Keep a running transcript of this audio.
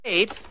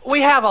Mates,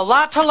 we have a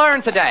lot to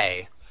learn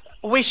today.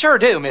 We sure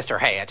do, Mr.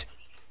 Hayat.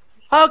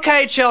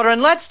 Okay,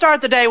 children, let's start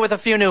the day with a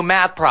few new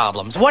math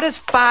problems. What is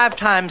 5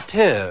 times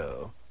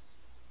 2?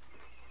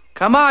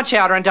 Come on,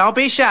 children, don't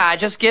be shy.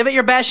 Just give it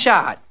your best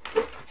shot.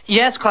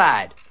 Yes,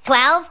 Clyde.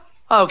 12.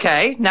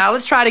 Okay, now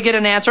let's try to get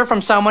an answer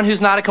from someone who's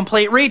not a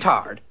complete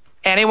retard.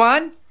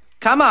 Anyone?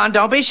 Come on,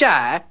 don't be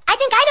shy. I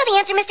think I know the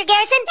answer, Mr.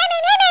 Garrison.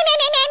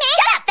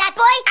 Shut up, fat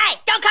boy. Hey,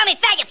 don't call me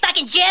fat, you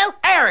fucking Jew.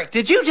 Eric,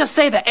 did you just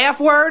say the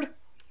F word?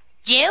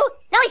 Jew?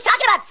 No, he's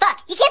talking about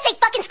fuck. You can't say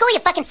fuck in school, you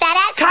fucking fat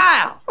ass.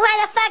 Kyle!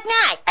 Why the fuck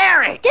not?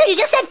 Eric! Dude, you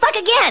just said fuck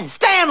again.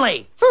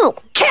 Stanley! Who?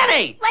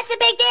 Kenny! What's the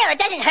big deal? It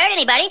doesn't hurt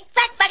anybody.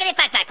 Fuck, fuckity,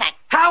 fuck, fuck, fuck.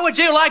 How would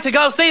you like to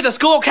go see the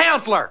school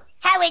counselor?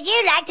 How would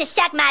you like to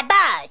suck my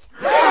balls?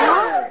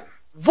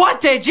 What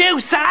did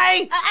you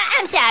say?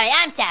 I'm sorry.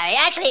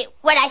 Actually,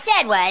 what I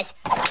said was...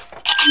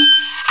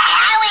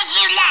 How would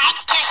you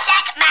like to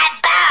suck my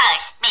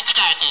balls, Mr.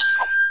 Garrison?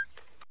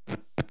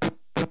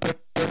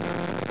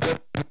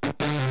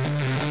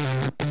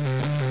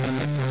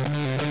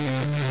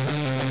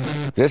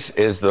 This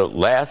is the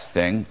last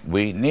thing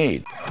we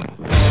need.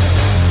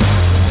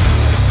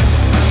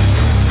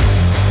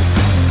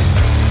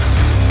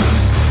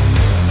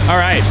 All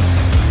right.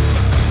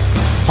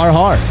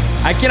 Har.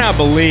 I cannot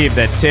believe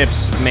that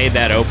Tips made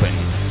that open.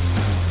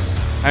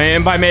 I mean,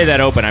 and by made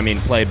that open, I mean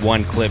played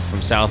one clip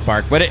from South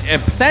Park, but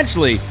it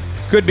potentially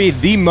could be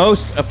the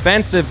most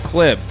offensive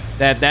clip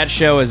that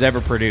show has ever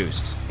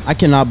produced. I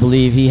cannot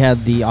believe he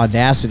had the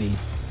audacity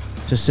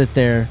to sit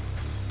there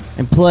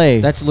and play.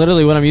 That's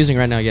literally what I'm using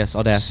right now, yes,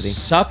 Audacity.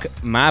 Suck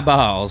my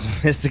balls,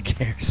 Mr.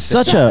 Garrison.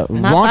 Such a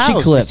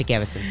raunchy clip. Mr.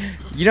 Garrison.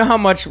 You know how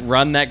much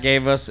run that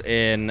gave us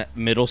in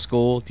middle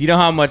school? Do you know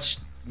how much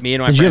me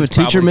and my friends Did you have a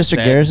teacher, probably Mr.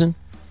 said? Garrison?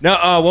 No,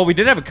 well, we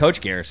did have a Coach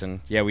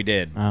Garrison. Yeah, we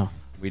did. Oh.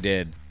 We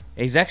did.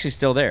 He's actually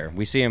still there.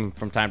 We see him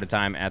from time to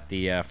time at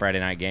the Friday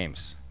night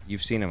games.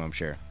 You've seen him, I'm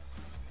sure.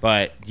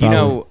 But do you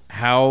know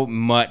how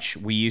much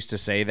we used to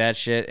say that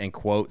shit and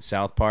quote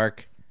South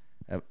Park?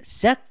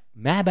 Suck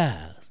my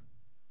balls.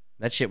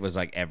 That shit was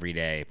like every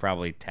day,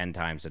 probably 10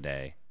 times a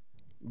day.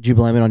 Did you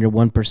blame it on your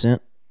 1%?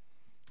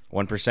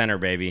 1%er,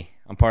 baby.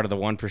 I'm part of the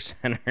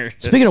 1%ers.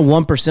 Speaking of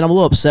 1%, I'm a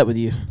little upset with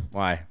you.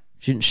 Why?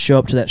 You didn't show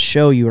up to that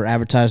show you were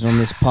advertising on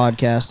this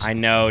podcast. I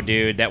know,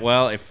 dude.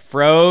 It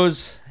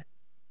froze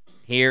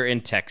here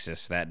in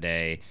Texas that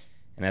day.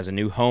 And as a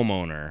new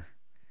homeowner,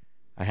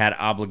 I had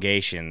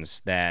obligations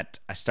that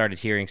I started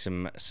hearing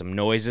some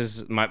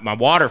noises. My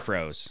water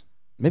froze.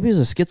 Maybe it was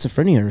a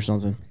schizophrenia or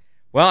something.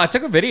 Well, I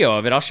took a video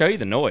of it. I'll show you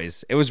the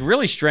noise. It was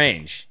really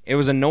strange. It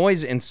was a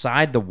noise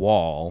inside the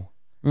wall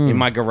in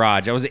my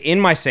garage. I was in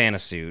my Santa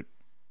suit,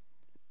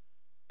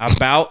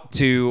 about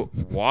to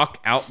walk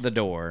out the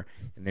door,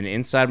 and then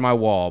inside my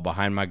wall,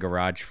 behind my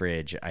garage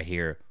fridge, I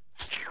hear...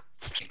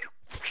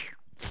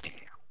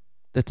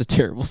 That's a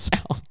terrible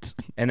sound.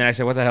 And then I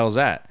said, what the hell is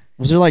that?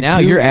 Was there like now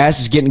your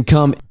ass is getting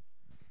cum.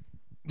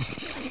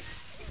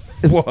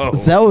 Whoa.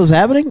 Is that what was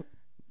happening?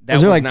 Was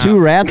there like 2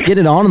 rats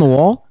getting on the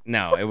wall?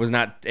 No, it was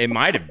not. It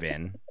might have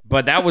been,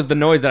 but that was the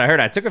noise that I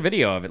heard. I took a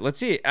video of it. Let's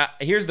see.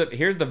 Here's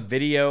the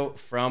video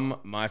from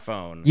my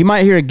phone. You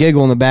might hear a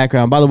giggle in the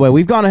background. By the way,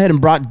 we've gone ahead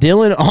and brought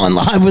Dylan on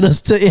live with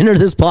us to enter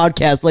this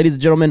podcast, ladies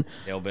and gentlemen.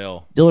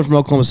 Bill. Dylan from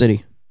Oklahoma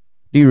City.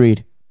 Do you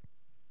read?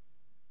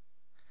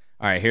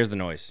 All right, here's the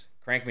noise.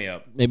 Crank me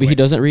up. Maybe he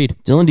doesn't read.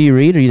 Dylan, do you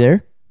read? Are you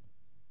there?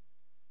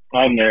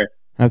 I'm there.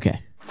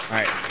 Okay. All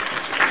right.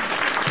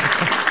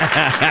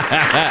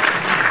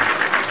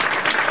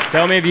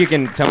 Tell me if you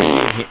can.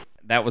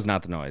 That was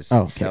not the noise.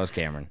 Oh, okay. That was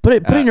Cameron. Put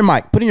it in your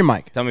mic. Put it in your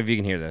mic. Tell me if you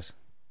can hear this.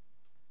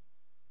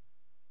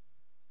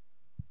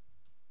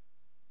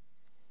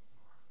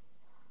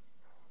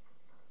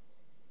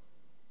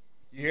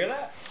 You hear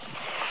that?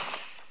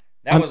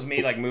 That was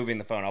me like moving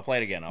the phone. I'll play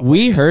it again.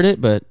 We heard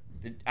it, but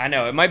I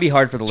know it might be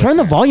hard for the Turn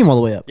listener. the volume all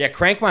the way up. Yeah,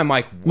 crank my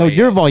mic. No,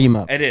 your volume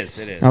up. It is.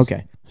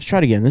 Okay. Let's try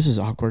it again. This is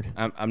awkward.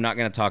 I'm not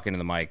going to talk into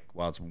the mic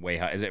while it's way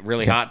hot. Is it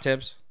really hot,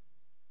 Tips?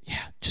 Yeah,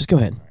 just go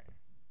ahead.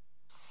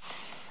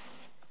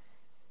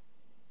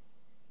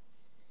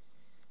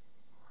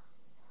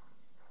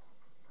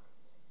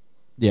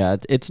 yeah,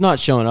 it's not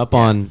showing up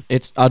on.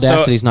 It's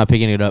Audacity's not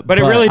picking it up. But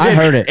it really did. I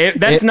heard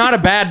it. That's not a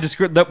bad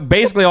description.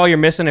 Basically, all you're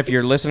missing if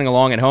you're listening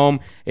along at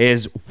home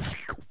is.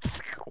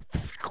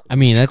 I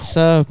mean, that's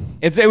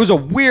It was a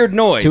weird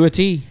noise to a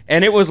T,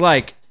 and it was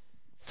like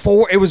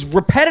it was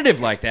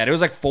repetitive like that. It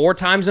was like 4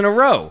 times in a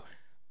row,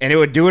 and it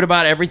would do it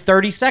about every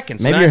 30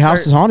 seconds. Maybe your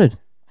house is haunted.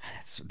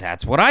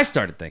 That's what I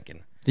started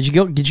thinking. Did you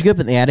go up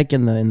in the attic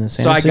in the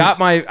Santa So I suit? got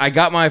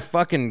my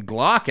fucking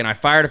Glock and I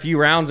fired a few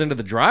rounds into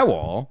the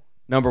drywall.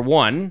 Number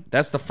 1,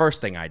 that's the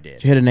first thing I did.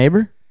 Did you hit a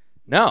neighbor?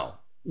 No.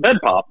 Bed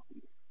pop.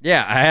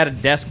 Yeah, I had a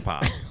desk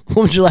pop.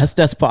 When was your last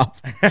desk pop?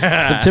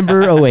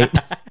 September 08.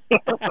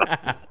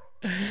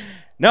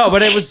 No,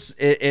 but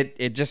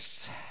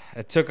it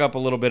took up a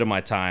little bit of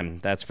my time,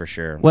 that's for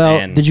sure. Well,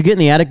 And did you get in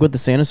the attic with the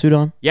Santa suit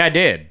on? Yeah, I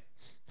did.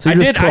 So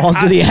you just crawled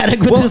to the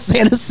attic with the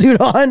Santa suit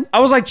on?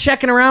 I was like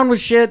checking around with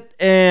shit,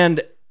 and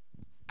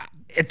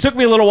it took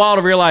me a little while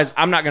to realize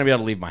I'm not going to be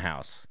able to leave my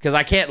house because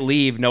I can't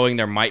leave knowing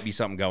there might be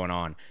something going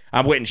on.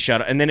 I went and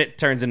shut it, and then it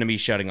turns into me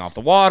shutting off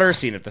the water,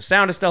 seeing if the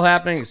sound is still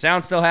happening. The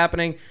sound's still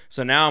happening.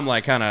 So now I'm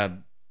like kind of.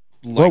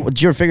 Well,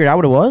 did you ever figure out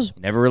what it was?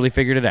 Never really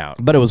figured it out.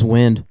 But it was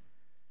wind.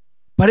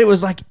 But it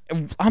was like,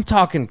 I'm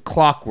talking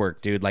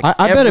clockwork, dude. Like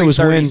I bet it was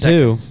wind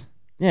seconds. too.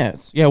 Yeah.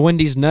 Yeah,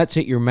 Wendy's nuts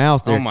hit your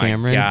mouth there, Oh my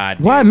Cameron. God.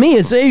 Dude. Why me?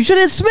 You should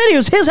have hit Smitty. It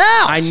was his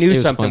house. I knew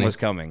was something funny. was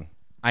coming.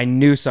 I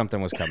knew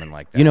something was coming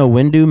like that. You know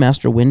Windu,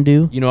 Master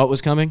Windu? You know what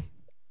was coming?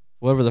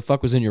 Whatever the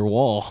fuck was in your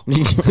wall.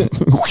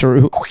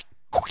 True.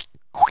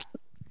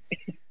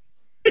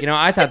 You know,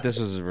 I thought this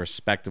was a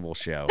respectable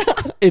show.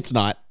 It's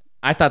not.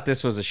 I thought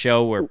this was a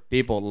show where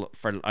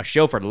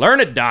for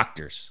learned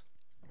doctors.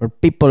 Where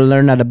people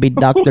learn how to be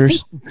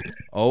doctors.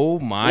 Oh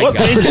my What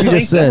God. That's what you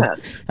just said.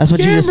 That's what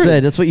you just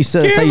said. That's what you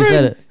said. That's how you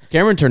said it.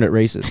 Cameron turned it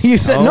racist. You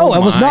said Oh no, I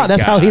was my not.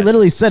 That's how he God.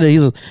 literally said it. He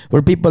was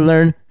where people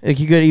learn. Like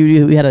you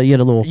had a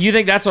little. You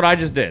think that's what I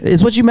just did?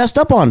 It's what you messed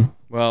up on.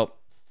 Well,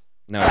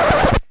 no.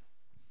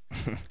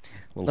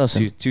 Well,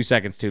 Listen. 2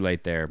 seconds too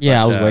late there.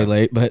 Yeah, I but, was way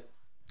late, but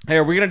Hey,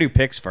 are we gonna do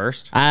picks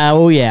first?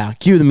 Oh yeah,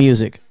 cue the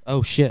music.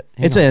 oh shit.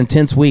 Hang It's on. an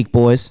intense week,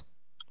 boys.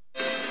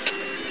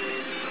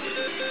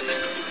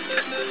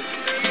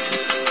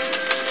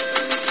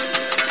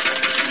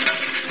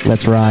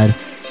 Let's ride.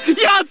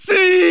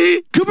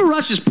 Yahtzee! Cooper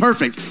Rush is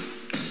perfect.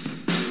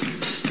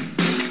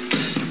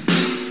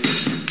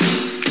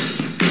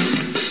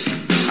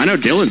 I know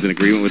Dylan's in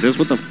agreement with this.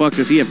 What the fuck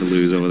does he have to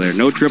lose over there?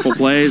 No triple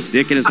plays,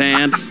 dick in his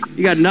hand.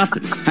 You got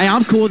nothing. Hey,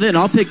 I'm cool with it.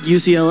 I'll pick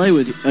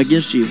UCLA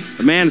against you.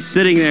 The man's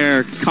sitting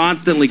there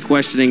constantly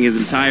questioning his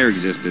entire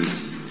existence.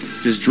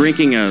 Just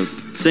drinking a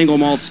single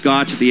malt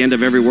scotch at the end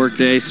of every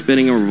workday,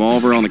 spinning a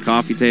revolver on the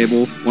coffee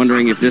table,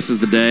 wondering if this is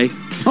the day.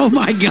 Oh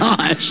my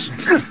gosh.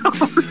 You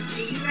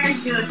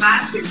guys do a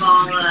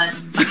basketball run.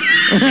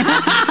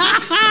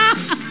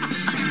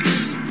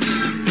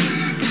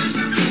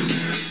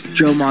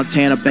 Joe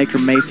Montana, Baker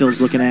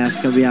Mayfield's looking ass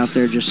gonna be out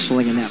there just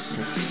slinging that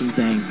fucking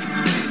thing.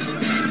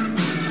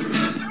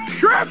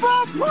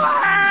 Triple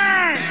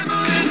play!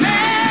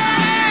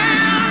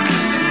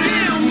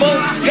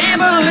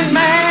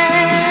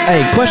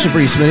 Hey, question for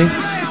you, Smitty.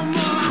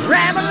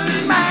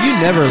 You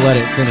never let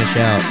it finish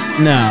out.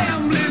 No.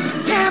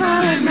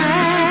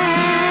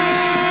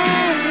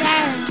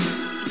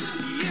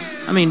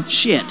 I mean,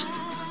 shit.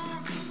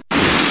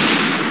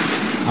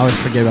 I always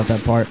forget about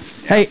that part.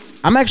 Hey,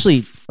 I'm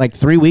actually like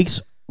 3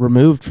 weeks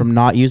removed from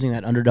not using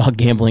that Underdog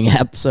gambling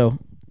app, so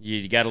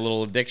You got a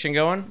little addiction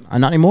going?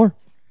 not anymore.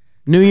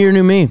 New year,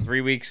 new me.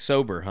 3 weeks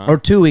sober, huh? Or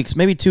 2 weeks,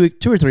 maybe 2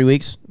 or 3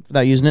 weeks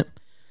without using it.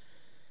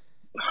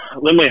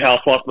 Lindley House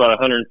lost about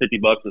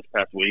 $150 this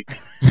past week.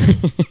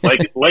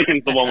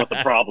 Lakin's the one with the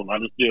problem. I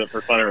just do it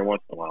for fun every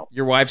once in a while.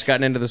 Your wife's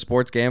gotten into the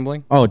sports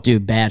gambling? Oh,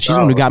 dude, bad. She's the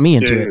one who got me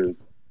into it.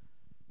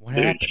 What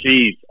Dude, happened?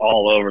 she's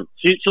all over.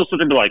 She'll sit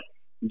there and be like,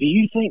 do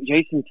you think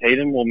Jason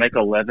Tatum will make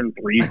 11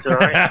 threes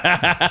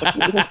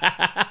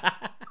tonight?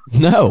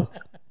 No.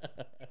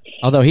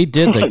 Although he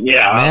did the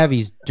Yeah.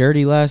 Mavies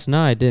dirty last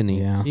night, didn't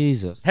he? Yeah.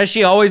 Jesus. Has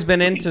she always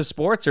been into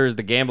sports, or is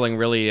the gambling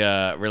really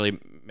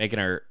making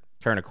her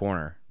turn a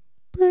corner?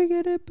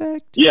 Bringing it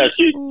back to Yeah,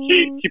 she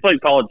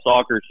played college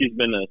soccer. She's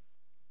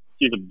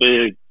a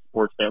big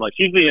sports fan. Like,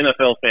 she's the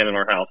NFL fan in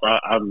our house.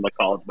 I'm the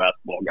college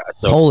basketball guy.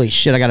 So Holy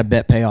shit, I got a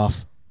bet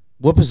payoff.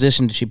 What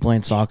position did she play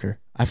in soccer?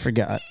 I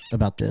forgot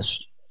about this.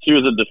 she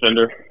was a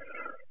defender.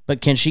 But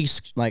can she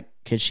kick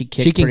She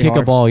can pretty kick a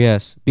hard? ball,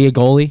 yes. Be a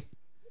goalie.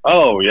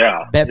 Oh,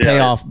 yeah. Bet Yeah.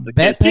 payoff. Can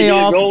Bet she be a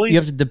payoff. goalie? You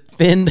have to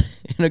defend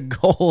in a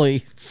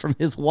goalie from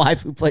his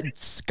wife who played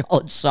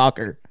college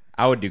soccer.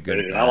 I would do good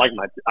at Dude, that.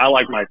 I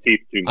like my teeth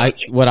too much.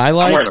 What I I'm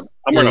like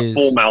wearing a is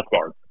full mouth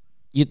guard.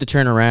 you have to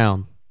turn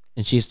around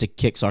and she has to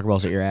kick soccer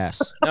balls at your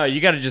ass. No, you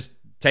got to just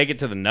take it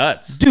to the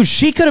nuts. Dude,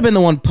 she could have been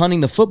the one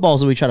punting the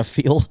footballs that we try to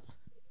field.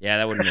 Yeah,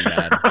 that wouldn't have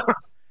been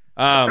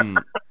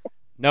bad.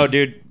 No,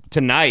 dude.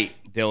 Tonight,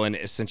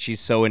 Dylan, since she's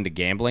so into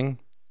gambling,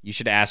 you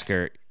should ask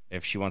her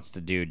if she wants to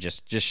do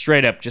just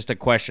straight up, just a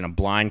question, a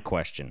blind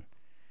question.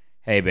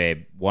 Hey,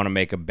 babe, want to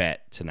make a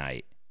bet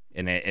tonight?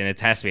 And it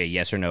has to be a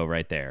yes or no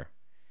right there.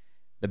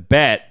 The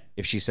bet,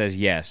 if she says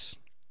yes,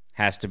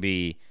 has to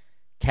be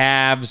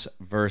Cavs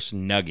versus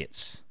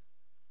Nuggets.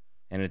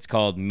 And it's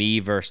called Me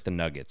versus the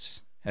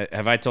Nuggets.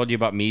 Have I told you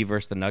about Me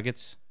versus the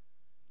Nuggets?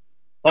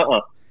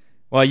 Uh-uh.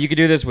 Well, you could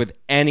do this with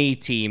any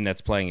team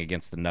that's playing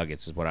against the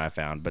Nuggets, is what I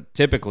found. But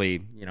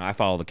typically, I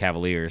follow the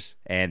Cavaliers,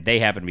 and they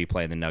happen to be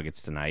playing the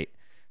Nuggets tonight.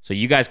 So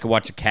you guys could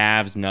watch the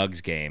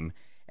Cavs-Nugs game,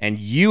 and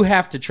you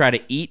have to try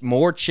to eat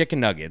more chicken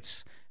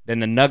nuggets than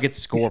the Nuggets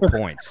score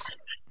points.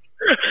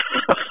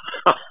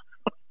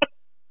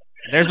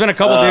 There's been a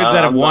couple dudes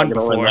that have I'm not won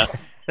gonna win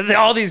before.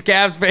 All these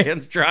Cavs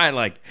fans try,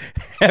 like,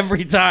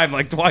 every time,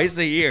 like twice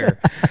a year.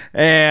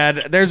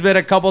 And there's been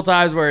a couple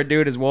times where a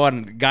dude has won.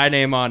 A guy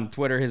named on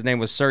Twitter, his name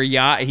was Sir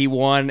Yacht. He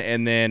won,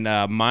 and then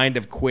Mind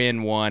of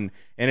Quinn won.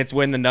 And it's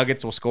when the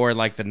Nuggets will score in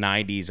like the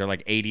 90s or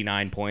like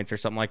 89 points or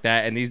something like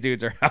that. And these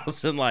dudes are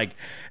housing like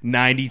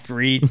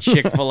 93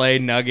 Chick-fil-A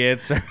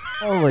nuggets.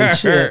 Holy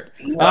shit.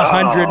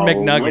 100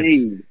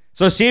 McNuggets.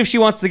 So see if she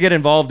wants to get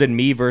involved in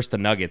me versus the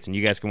Nuggets, and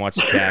you guys can watch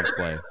the Cavs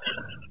play.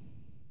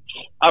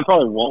 I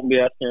probably won't be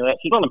asking her that.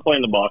 She's on a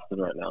plane to Boston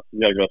right now. She's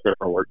got to go through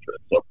her work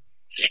trip, so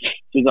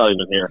she's not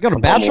even here. You got a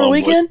bachelor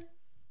weekend?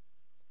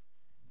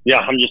 Yeah,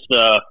 I'm just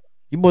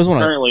you boys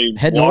want currently to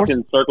head walking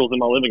north? circles in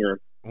my living room.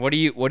 What are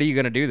you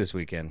gonna do this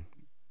weekend?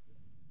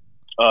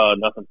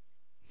 Nothing.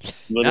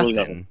 Literally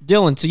nothing.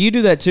 Dylan, so you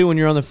do that too when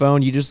you're on the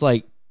phone? You just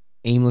like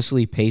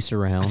aimlessly pace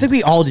around? I think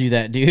we all do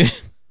that, dude.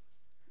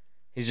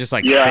 He's just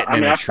like Yeah, sitting I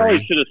mean, in a I tree.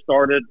 probably should have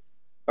started.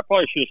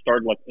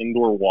 Like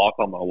indoor walk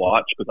on my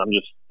watch because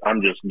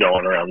I'm just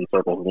going around in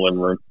circles in the living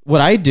room.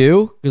 What I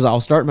do is I'll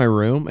start in my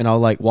room and I'll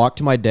like walk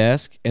to my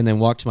desk and then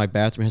walk to my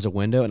bathroom. It has a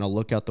window and I'll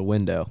look out the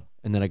window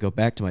and then I go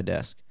back to my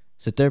desk,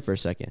 sit there for a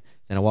second,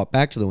 then I walk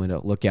back to the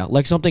window, look out.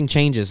 Like something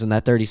changes in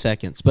that 30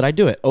 seconds, but I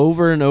do it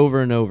over and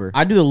over and over.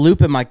 I do the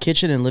loop in my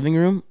kitchen and living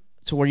room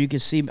to where you can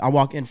see. I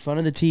walk in front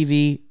of the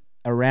TV,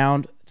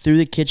 around through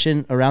the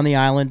kitchen, around the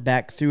island,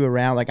 back through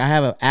around. Like I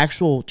have an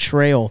actual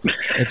trail.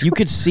 If you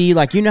could see,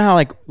 like, you know how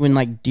like when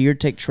like deer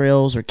take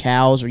trails or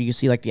cows, or you can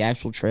see like the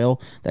actual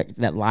trail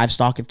that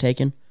livestock have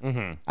taken.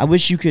 Mm-hmm. I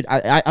wish you could.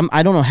 I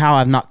don't know how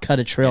I've not cut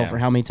a trail for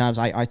how many times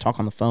I talk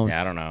on the phone. Yeah,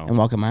 I don't know. And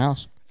walk in my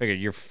house. Figured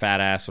your fat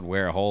ass would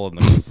wear a hole in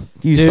the.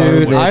 You son of a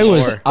Dude,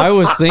 bitch. I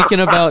was thinking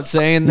about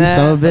saying that.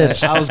 son of a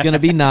bitch. I was gonna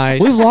be nice.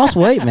 We've lost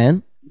weight,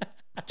 man.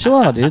 Chill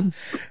out, dude.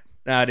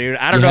 Nah, dude.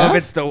 I don't know if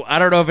it's the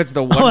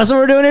one. Oh, that's what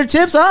we're doing here,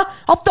 Tips, huh?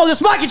 I'll throw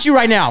this mic at you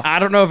right now. I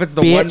don't know if it's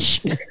the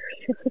bitch. one.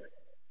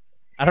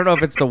 I don't know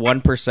if it's the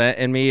 1%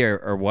 in me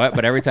or what,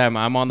 but every time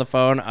I'm on the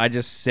phone, I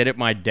just sit at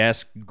my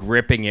desk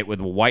gripping it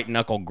with white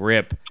knuckle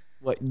grip.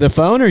 What, the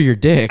phone or your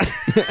dick?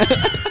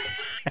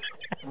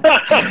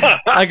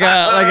 like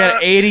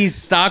an 80s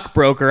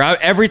stockbroker.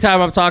 Every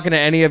time I'm talking to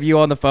any of you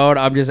on the phone,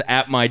 I'm just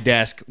at my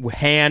desk,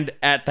 hand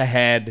at the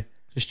head.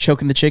 Just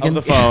choking the chicken. On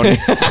the phone.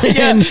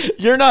 Yeah,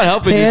 you're not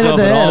helping Hand yourself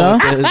at at all.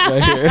 the with this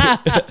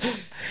right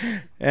here.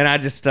 And I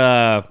just,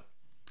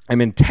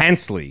 I'm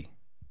intensely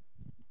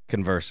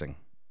conversing.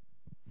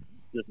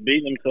 Just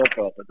beating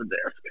himself up at the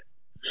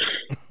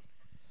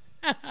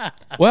desk.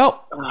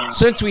 Well,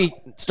 since we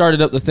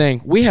started up the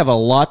thing, we have a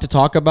lot to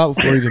talk about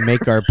before we even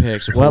make our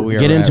picks. Well,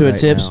 get into it,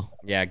 Tips. Now.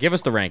 Yeah, give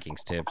us the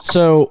rankings, Tips.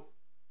 So,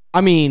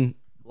 I mean,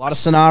 A lot of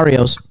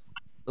scenarios.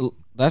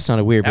 that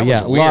sounded weird, but That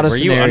yeah, was a weird. lot of Were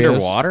scenarios. you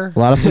underwater? A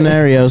lot of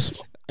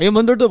scenarios. I am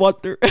under the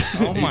water.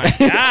 Oh my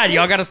God,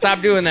 y'all got to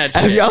stop doing that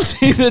shit. Have y'all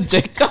seen the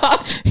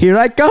TikTok? Here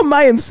I come,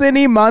 I am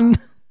Cinnamon.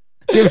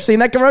 You ever seen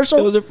that commercial?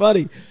 Those are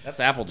funny.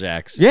 That's Apple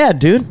Jacks. Yeah,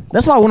 dude.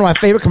 That's why one of my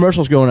favorite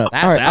commercials growing up.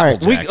 That's all right.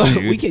 Apple Jacks,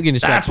 dude. We keep getting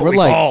distracted. That's what We're we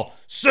like, call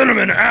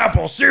cinnamon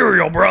apple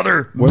cereal,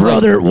 brother.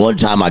 Brother, one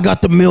time I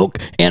got the milk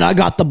and I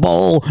got the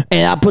bowl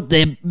and I put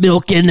the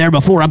milk in there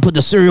before I put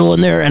the cereal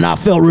in there and I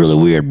felt really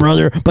weird,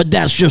 brother. But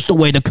that's just the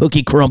way the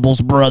cookie crumbles,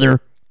 brother.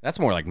 That's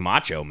more like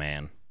Macho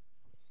Man.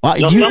 Wow,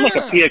 Doesn't sound like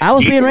a PXG I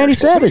was being Randy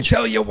commercial. Savage.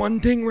 Tell you one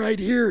thing right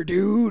here,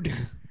 dude.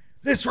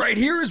 This right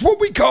here is what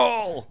we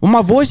call. Well,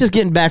 my voice is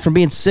getting back from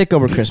being sick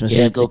over Christmas.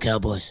 Yeah, go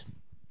Cowboys.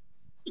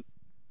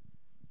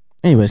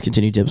 Anyways,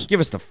 continue, Tips. Give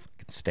us the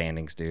fucking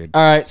standings, dude.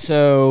 all right,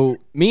 so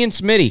me and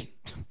Smitty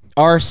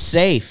are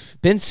safe.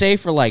 Been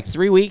safe for like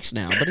 3 weeks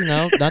now, but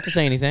not to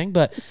say anything,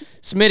 but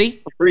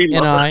Smitty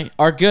and I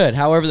are good.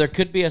 However, there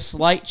could be a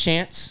slight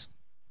chance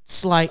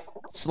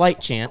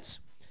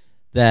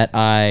that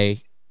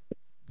I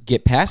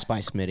get passed by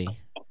Smitty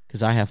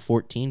because I have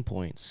 14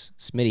 points.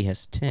 Smitty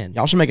has 10.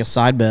 Y'all should make a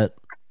side bet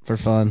for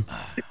fun.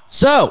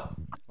 So,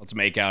 Let's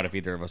make out if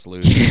either of us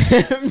lose.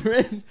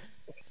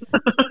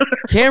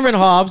 Cameron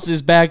Hobbs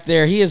is back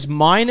there. He is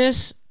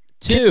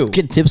 -2.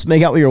 Can Tips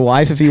make out with your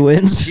wife if he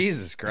wins?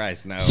 Jesus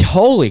Christ, no.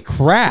 Holy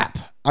crap.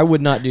 I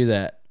would not do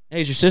that.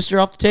 Hey, is your sister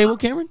off the table,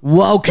 Cameron?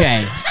 Well,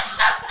 okay.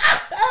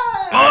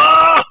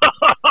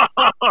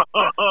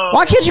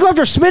 Why can't you go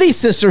after Smitty's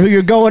sister who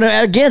you're going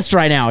against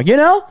right now, you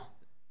know?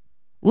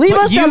 Leave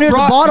us down here at the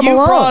bottom you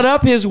alone. brought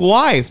up his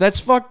wife. That's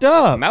fucked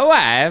up. My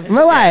wife.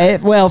 My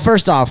wife. Well,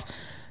 first off,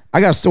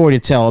 I got a story to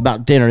tell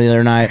about dinner the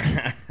other night.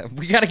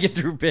 We got to get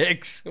through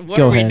picks. What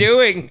Go are ahead. we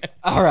doing?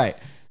 All right.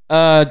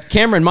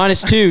 Cameron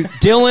 -2.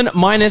 Dylan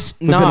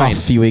We've been off -9. a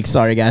few weeks.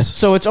 Sorry, guys.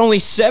 So it's only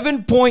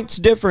 7 points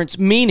difference,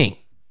 meaning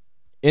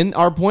in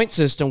our point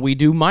system, we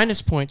do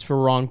minus points for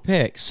wrong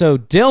picks. So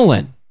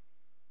Dylan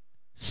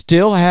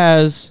still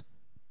has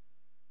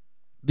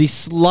the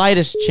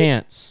slightest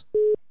chance.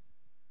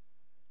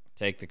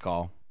 Take the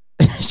call.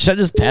 Should I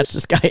just patch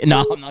this guy?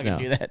 No, I'm not going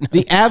to do that. No.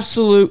 The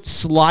absolute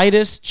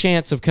slightest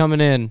chance of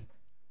coming in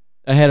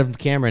ahead of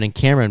Cameron, and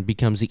Cameron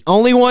becomes the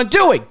only one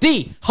doing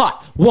the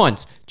Hot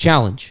Ones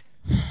Challenge.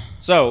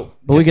 So,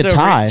 But we just could to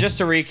tie. just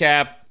to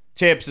recap,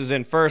 Tips is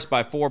in first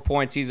by 4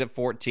 points. He's at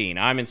 14.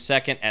 I'm in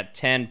second at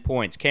 10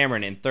 points.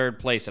 Cameron in third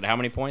place at how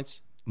many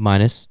points?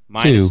 Minus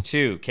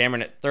two.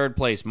 Cameron at third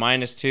place,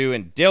 -2.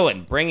 And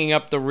Dylan bringing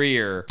up the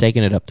rear.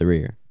 Taking it up the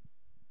rear.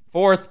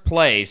 Fourth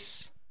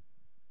place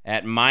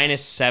at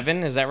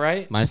 -7. Is that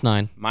right?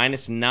 -9.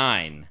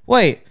 -9.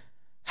 Wait,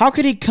 how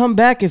could he come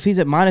back if he's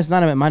at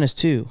 -9? I'm at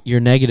 -2. You're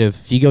negative.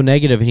 If you go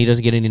negative and he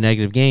doesn't get any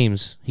negative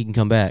games, he can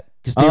come back.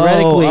 Because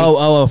theoretically,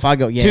 if I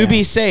go, yeah. to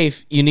be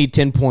safe, you need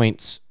 10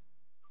 points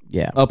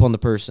up on the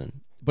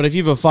person. But if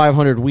you have a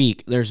 500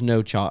 week, there's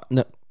no chance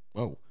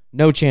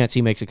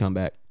he makes a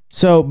comeback.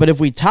 So, but if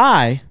we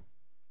tie.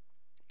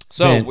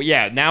 So,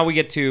 now we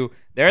get to,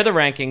 there are the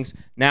rankings.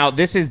 Now,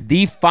 this is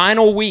the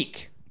final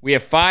week. We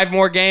have 5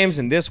 more games,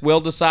 and this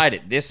will decide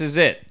it. This is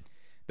it.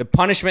 The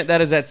punishment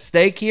that is at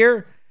stake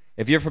here,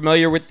 if you're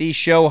familiar with the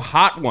show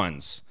Hot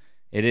Ones,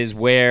 it is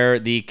where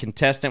the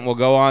contestant will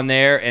go on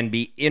there and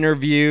be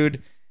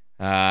interviewed.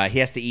 He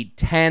has to eat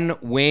 10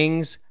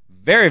 wings,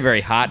 very,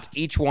 very hot,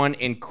 each one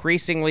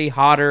increasingly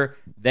hotter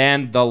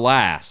than the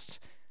last,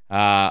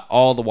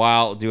 all the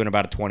while doing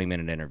about a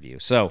 20-minute interview.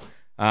 So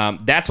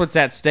that's what's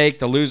at stake.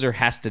 The loser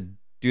has to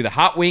do the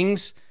hot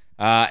wings,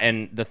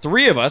 and the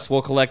 3 of us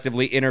will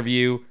collectively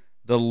interview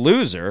the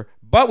loser.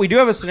 But we do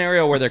have a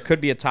scenario where there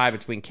could be a tie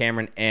between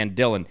Cameron and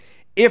Dylan.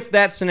 If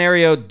that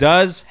scenario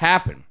does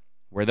happen,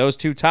 where those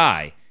 2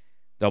 tie,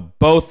 they'll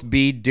both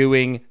be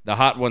doing the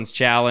Hot Ones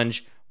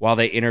challenge while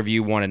they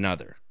interview one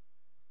another.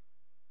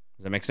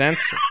 Does that make sense?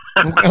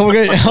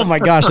 Oh my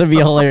gosh, that'd be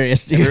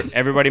hilarious, dude.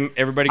 Everybody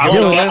I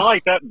go.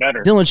 like that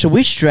better. Dylan, should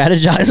we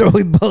strategize or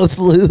we both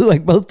lose,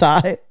 both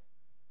tie?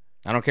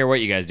 I don't care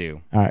what you guys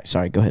do. All right,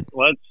 sorry, go ahead.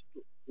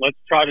 Let's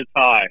try to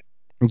tie.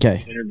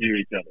 Okay. Interview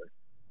each other.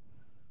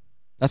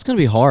 That's going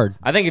to be hard.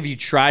 I think if you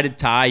try to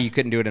tie, you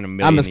couldn't do it in a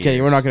million I'm just kidding.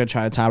 years. We're not going to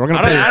try to tie. We're going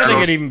to I play don't this.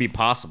 think it'd even be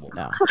possible.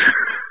 No.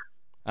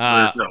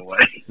 There's no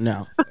way.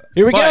 No.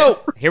 Here we go.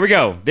 Here we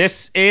go.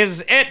 This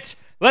is it.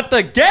 Let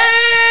the games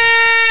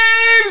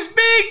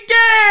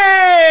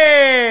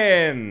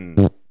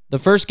begin. The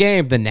first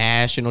game, the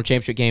national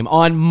championship game,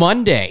 on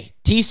Monday.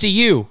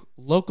 TCU,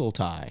 local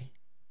tie,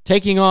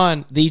 taking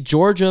on the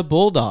Georgia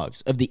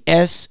Bulldogs of the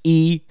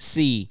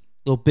SEC,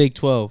 little Big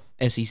 12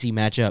 SEC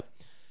matchup.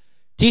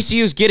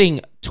 TCU is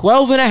getting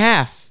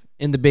 12.5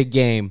 in the big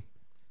game.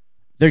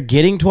 They're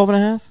getting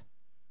 12.5?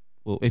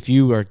 Well, if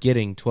you are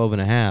getting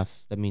 12.5,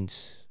 that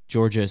means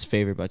Georgia is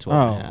favored by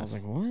 12.5. I was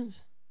like, what?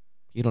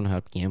 You don't know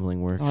how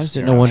gambling works. Oh, I just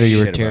didn't No know wonder you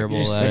were shit about terrible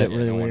You just at said it. it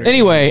really weird.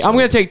 Anyway, I'm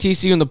going to take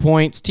TCU in the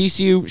points.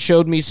 TCU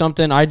showed me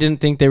something. I didn't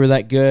think they were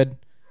that good.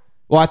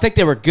 Well, I think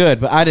they were good,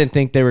 but I didn't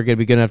think they were going to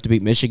be good enough to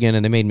beat Michigan,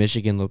 and they made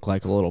Michigan look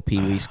like a little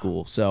peewee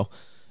school. So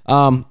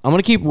I'm going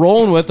to keep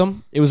rolling with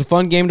them. It was a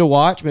fun game to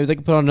watch. Maybe they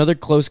can put on another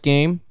close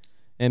game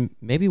and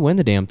maybe win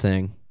the damn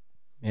thing.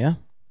 Yeah.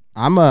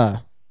 You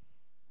want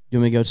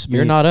me to go to Smitty?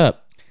 You're not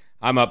up.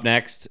 I'm up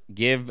next.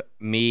 Give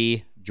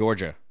me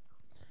Georgia.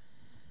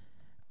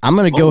 I'm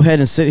going to go ahead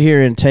and sit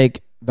here and take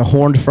the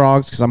Horned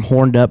Frogs because I'm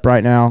horned up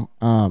right now.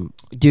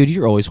 Dude,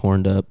 you're always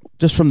horned up.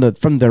 Just from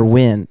their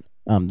win,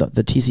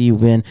 the TCU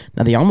win.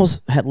 Now, they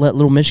almost had let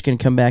Little Michigan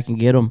come back and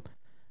get them.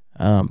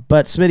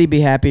 But Smitty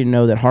be happy to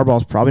know that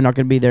Harbaugh's probably not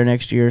going to be there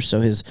next year, so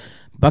his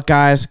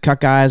Buckeyes,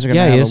 Cuckeyes are going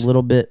to have a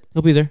little bit.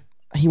 He'll be there.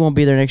 He won't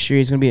be there next year.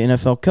 He's going to be an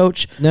NFL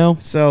coach. No.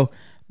 So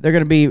they're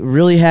going to be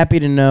really happy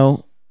to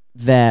know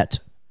that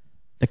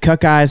the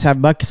Buckeyes are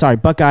going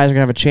to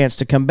have a chance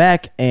to come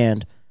back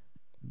and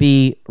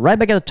be right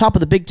back at the top of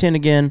the Big Ten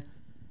again.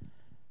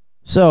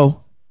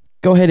 So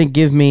go ahead and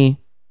give me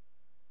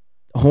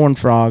Horned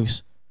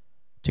Frogs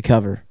to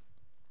cover.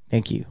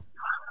 Thank you.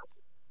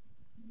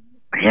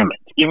 Damn it.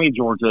 Give me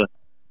Georgia.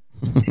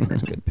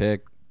 That's a good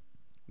pick.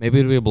 Maybe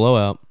it'll be a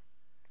blowout.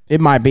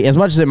 It might be, as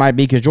much as it might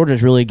be, because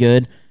Georgia's really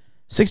good.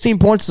 16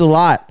 points is a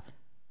lot.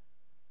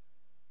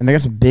 And they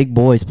got some big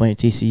boys playing at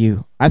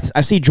TCU.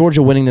 I see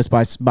Georgia winning this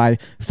by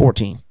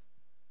 14.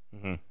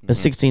 But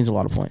 16 is a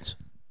lot of points.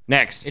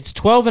 Next. It's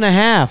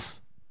 12.5.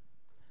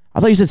 I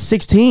thought you said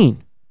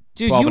 16.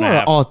 Dude, you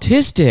are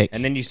autistic.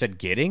 And then you said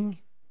getting?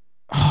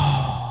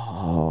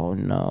 Oh,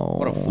 no.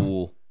 What a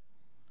fool.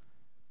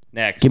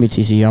 Next. Give me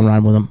TCU. I'm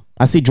riding with them.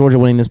 I see Georgia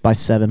winning this by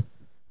 7.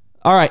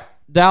 All right.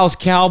 Dallas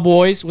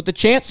Cowboys with the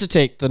chance to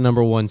take the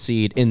number 1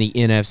 seed in the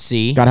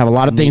NFC. Got to have a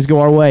lot of things go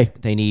our way.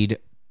 They need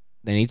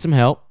some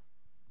help.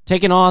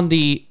 Taking on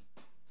the...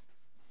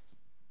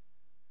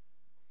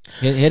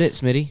 Hit it,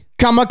 Smitty.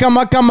 Come on,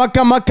 Commanders.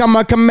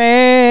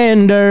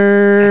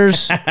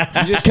 Commanders.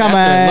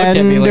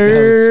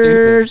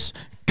 Commanders.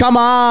 Come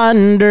on,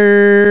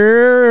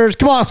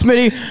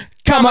 Smitty.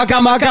 Come on,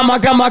 Commanders.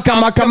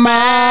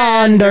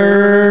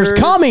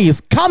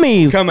 Commies.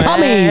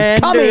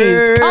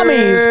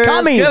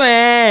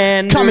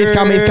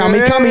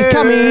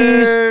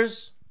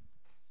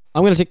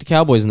 I'm going to take the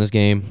Cowboys in this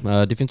game.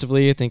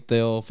 Defensively, I think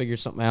they'll figure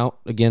something out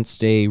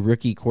against a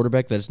rookie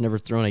quarterback that has never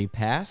thrown a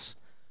pass.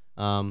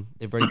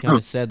 They've already kind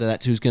of said that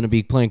that's who's going to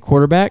be playing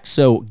quarterback.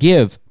 So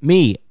give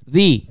me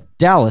the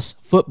Dallas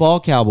Football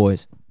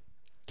Cowboys.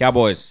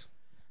 Cowboys.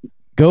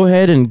 Go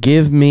ahead and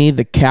give me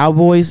the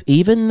Cowboys,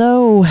 even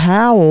though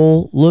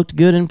Howell looked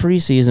good in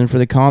preseason for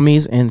the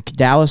Commies, and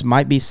Dallas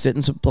might be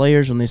sitting some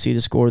players when they see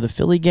the score of the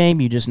Philly game.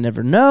 You just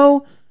never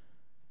know,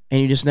 and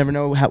you just never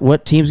know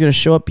what team's going to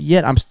show up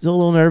yet. I'm still a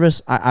little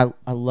nervous. I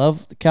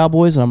love the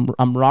Cowboys, and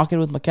I'm rocking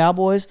with my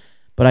Cowboys,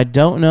 but I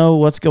don't know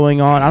what's going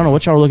on. I don't know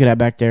what y'all are looking at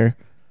back there.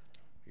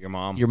 Your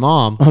mom. Your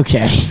mom.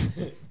 Okay.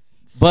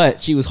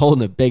 But she was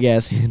holding a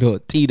big-ass handle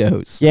of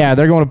Tito's. Yeah,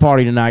 they're going to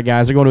party tonight,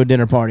 guys. They're going to a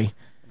dinner party.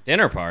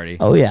 Dinner party.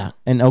 Oh, yeah,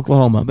 in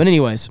Oklahoma. But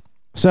anyways,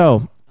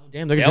 so. Oh,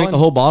 damn, they're going to drink the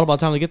whole bottle by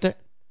the time they get there?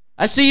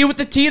 I see you with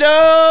the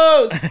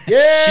Tito's!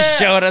 Yeah!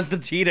 She showed us the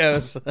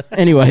Tito's.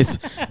 Anyways,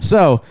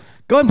 so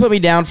go ahead and put me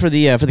down for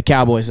the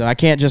Cowboys, though. I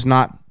can't just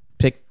not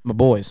pick my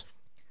boys.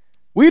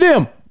 We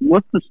them.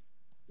 What's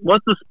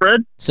the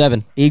spread?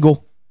 7.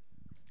 Eagle.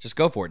 Just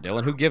go for it,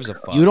 Dylan. Who gives a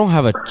fuck? You don't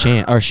have a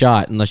chance or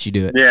shot unless you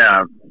do it.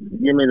 Yeah,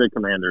 give me the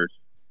Commanders.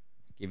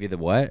 Give you the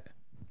what?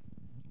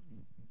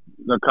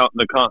 The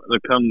Commanders. The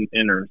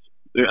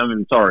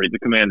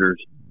Commanders.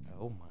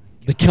 Oh, my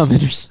God. The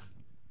Commanders.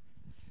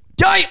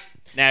 Die!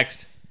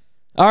 Next.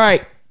 All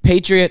right.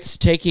 Patriots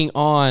taking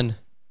on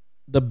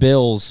the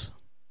Bills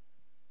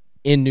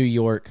in New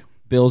York.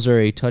 Bills are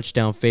a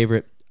touchdown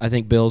favorite. I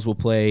think Bills will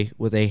play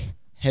with a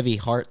heavy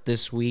heart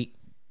this week.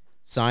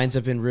 Signs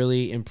have been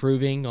really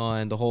improving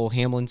on the whole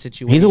Hamlin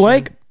situation. He's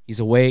awake.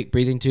 He's awake.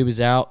 Breathing tube is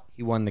out.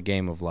 He won the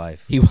game of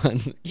life. He won.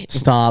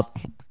 Stop.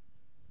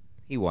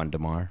 He won,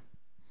 DeMar.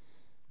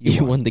 He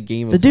won the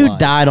game of The dude life.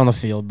 died on the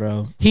field,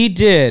 bro. He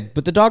did,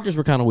 but the doctors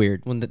were kind of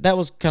weird. That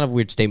was kind of a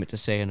weird statement to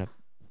say in an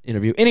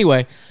interview.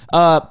 Anyway,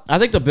 I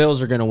think the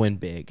Bills are going to win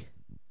big.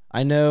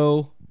 I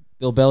know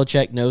Bill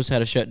Belichick knows how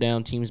to shut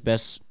down teams'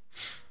 best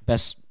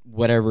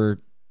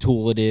whatever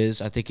tool it is.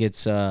 I think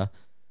it's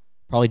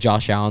probably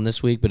Josh Allen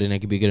this week, but then it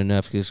could be good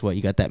enough because what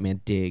you got that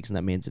man Diggs, and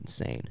that man's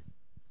insane.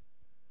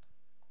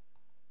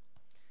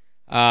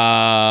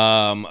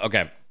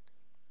 Okay.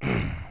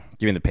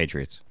 Give me the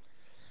Patriots.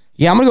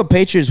 Yeah, I'm gonna go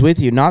Patriots with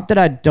you. Not that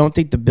I don't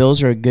think the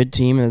Bills are a good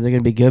team and they're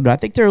gonna be good, but I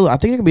think they're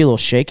gonna be a little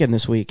shaken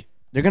this week.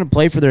 They're gonna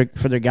play for their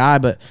guy,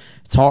 but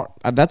it's hard.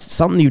 That's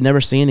something you've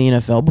never seen in the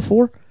NFL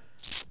before,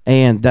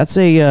 and that's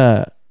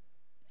a.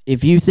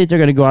 If you think they're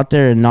gonna go out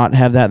there and not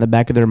have that in the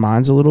back of their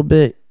minds a little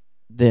bit,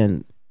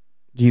 then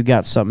you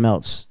got something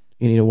else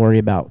you need to worry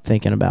about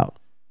thinking about.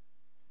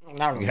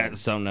 You got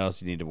something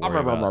else you need to worry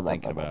about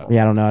thinking about.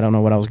 Yeah, I don't know. I don't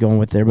know what I was going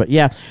with there, but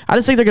yeah, I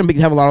just think they're gonna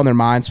have a lot on their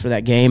minds for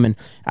that game, and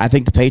I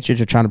think the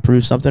Patriots are trying to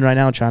prove something right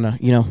now, trying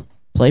to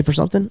play for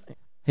something.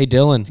 Hey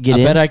Dylan,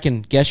 I bet I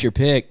can guess your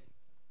pick.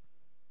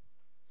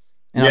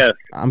 And Yes.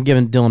 I'm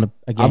giving Dylan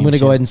a game. I'm going to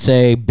go ahead and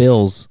say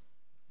Bills.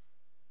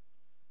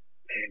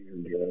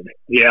 Good.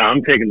 Yeah,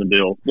 I'm taking the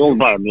Bills. Bills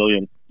by 1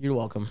 million. You're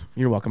welcome.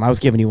 You're welcome. I was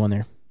giving you one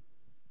there.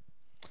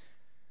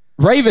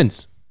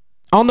 Ravens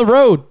on the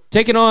road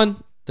taking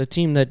on the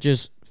team that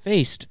just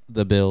faced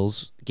the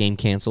Bills. Game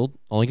canceled.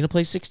 Only going to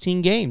play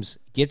 16 games.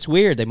 Gets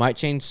weird. They might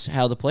change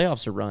how the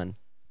playoffs are run.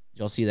 Did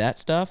y'all see that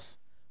stuff?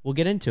 We'll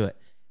get into it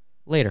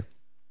later.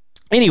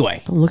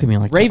 Anyway, Don't look at me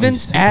like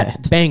Ravens that when you say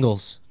at that.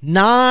 Bengals.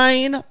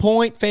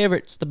 9-point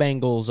favorites, the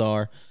Bengals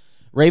are.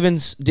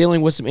 Ravens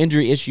dealing with some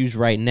injury issues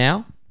right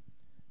now.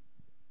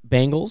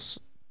 Bengals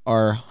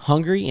are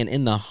hungry and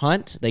in the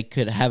hunt. They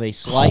could have a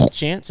slight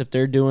chance if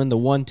they're doing the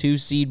 1-2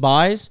 seed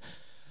buys.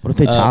 What if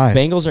they tie?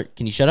 Bengals are.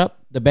 Can you shut up?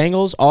 The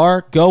Bengals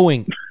are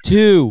going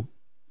to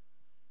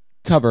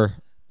cover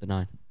the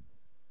 9.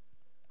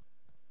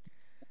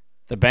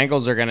 The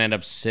Bengals are going to end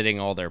up sitting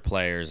all their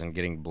players and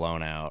getting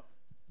blown out.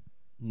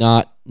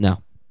 No.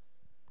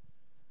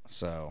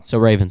 So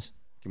Ravens.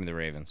 give me the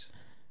Ravens.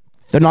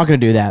 They're not going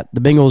to do that.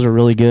 The Bengals are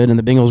really good, and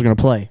the Bengals are going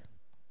to play,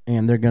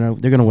 and they're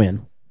gonna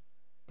win.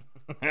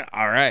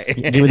 All right.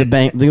 Give me the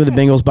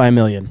Bengals by 1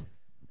 million.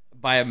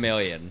 By 1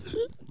 million.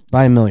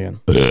 By 1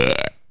 million. Give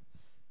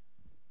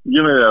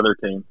me the other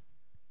team.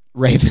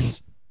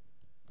 Ravens.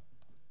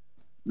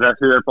 That's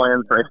who they're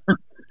playing for.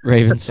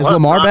 Ravens. Is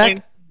Lamar Nine?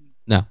 back?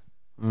 No.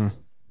 Mm.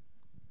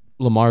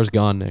 Lamar's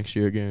gone next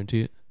year, I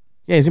guarantee it.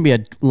 Yeah, he's gonna be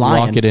a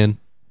Lion. Lock it in.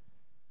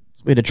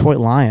 He's gonna be a Detroit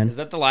Lion. Is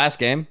that the last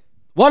game?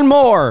 One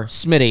more,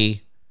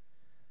 Smitty.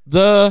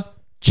 The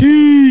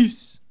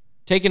Chiefs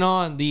taking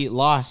on the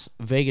Las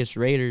Vegas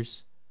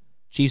Raiders.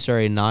 Chiefs are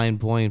a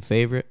 9-point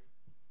favorite.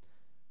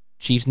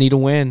 Chiefs need a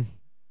win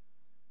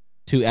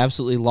to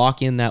absolutely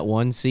lock in that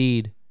 1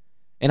 seed.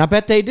 And I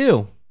bet they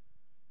do.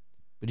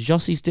 But did y'all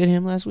see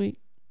Stidham last week?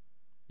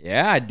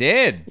 Yeah, I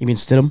did. You mean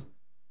Stidham?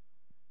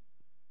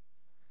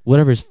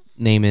 Whatever his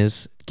name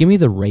is. Give me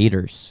the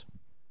Raiders.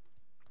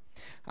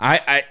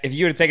 I if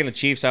you would have taken the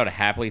Chiefs, I would have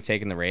happily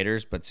taken the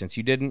Raiders. But since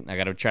you didn't, I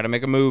got to try to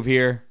make a move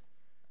here.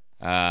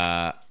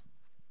 Go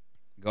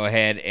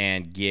ahead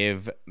and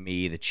give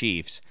me the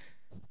Chiefs.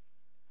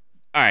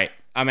 All right,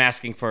 I'm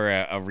asking for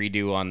a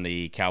redo on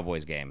the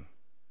Cowboys game.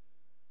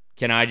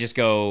 Can I just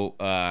go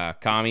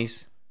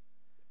commies?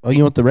 Oh,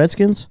 you want the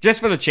Redskins? Just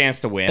for the chance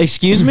to win.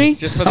 Excuse me?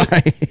 Just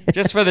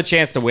for the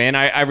chance to win.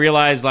 I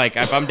realize, like,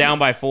 if I'm down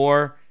by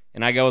 4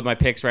 and I go with my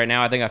picks right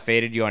now, I think I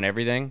faded you on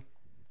everything.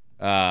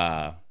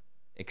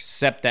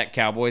 except that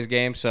Cowboys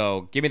game.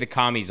 So give me the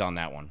commies on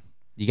that one.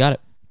 You got it.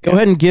 Go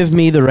ahead and give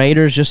me the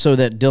Raiders just so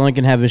that Dylan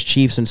can have his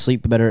Chiefs and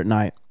sleep better at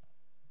night.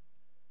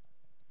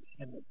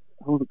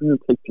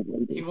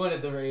 He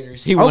wanted the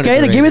Raiders.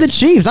 Okay, then give me the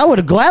Chiefs. I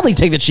would gladly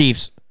take the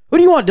Chiefs. Who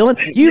do you want, Dylan?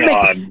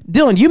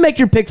 Dylan, you make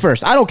your pick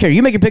first. I don't care.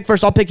 You make your pick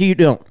first. I'll pick who you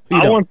don't.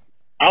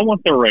 I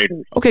want the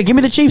Raiders. Okay, give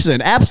me the Chiefs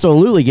then.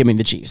 Absolutely give me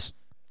the Chiefs.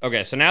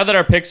 Okay, so now that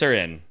our picks are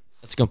in.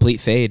 It's a complete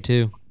fade,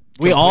 too.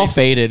 We all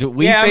faded.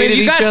 We faded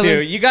you each got other.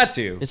 to. You got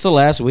to. It's the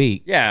last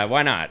week. Yeah,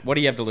 why not? What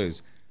do you have to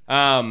lose?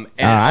 I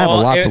have a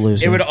lot to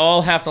lose. It here. would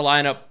all have to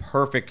line up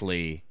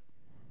perfectly.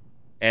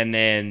 And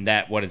then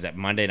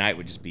Monday night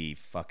would just be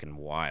fucking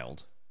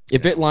wild.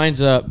 If it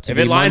lines up to if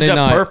be it lines Monday up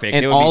night, perfect,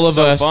 and it would all be of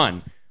so us,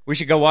 fun. We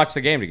should go watch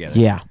the game together.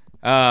 Yeah.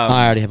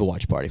 I already have a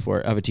watch party for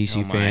it. I have a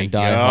TCU fan.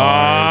 Die hard.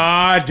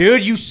 Ah,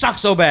 dude, you suck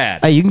so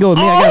bad. Hey, you can go with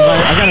me.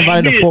 I got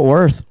invited to Fort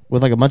Worth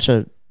with like a bunch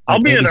of. I'll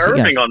be in ABC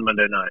Irving guys. on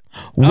Monday night.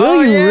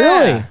 Will you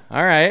really?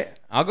 All right,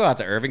 I'll go out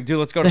to Irving. Dude,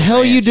 let's go to The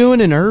hell are you ranch.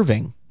 doing in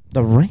Irving?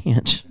 The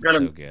ranch. Got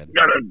So a good.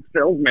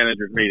 sales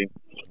manager's meeting.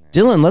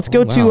 Dylan, let's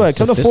go to wow,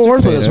 come to Fort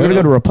Worth with us. We're gonna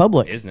go to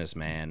Republic.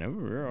 Businessman.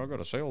 Ooh, I'll go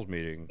to sales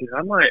meeting. Dude,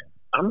 I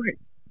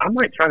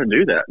might try to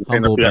do that. And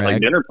Humble we got like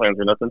brag. dinner plans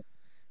or nothing.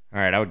 All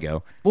right, I would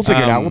go. We'll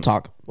figure it out. We'll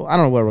talk. Well, I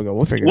don't know where we'll go.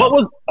 We'll figure it out.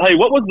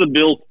 What was the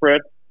Bills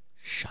spread?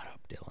 Shut up,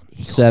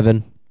 Dylan.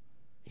 7.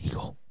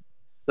 Eagle.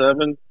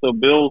 7. So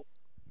Bills.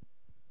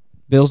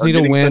 Bills Are need to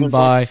getting win 7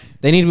 by.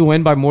 They need to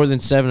win by more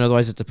than 7.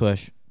 Otherwise, it's a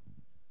push.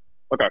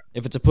 Okay.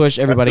 If it's a push,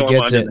 everybody That's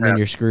all gets I it, didn't and then have.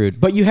 you're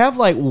screwed. But you have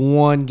like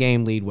 1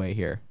 game leadway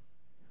here,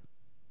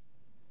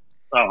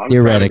 Oh, I'm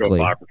theoretically.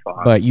 trying to go 5 for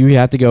 5. But you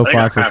have to go I think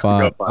I 5 for have to go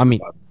 5. 5 I mean,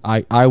 for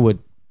 5. I would.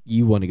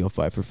 You want to go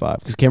 5 for 5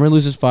 because Cameron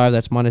loses 5.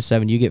 That's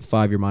 -7. You get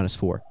 5. You're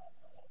 -4.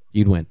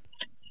 You'd win.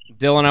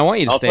 Dylan, I want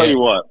you to I'll stay. tell you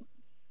what.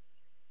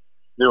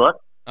 Do what?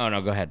 Oh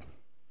no, go ahead.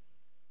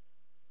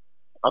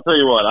 I'll tell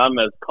you what. I'm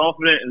as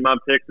confident in my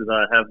picks as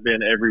I have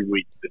been every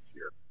week this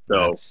year.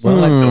 So That's-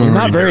 You're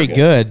not very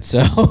good, so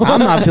I'm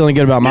not feeling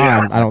good about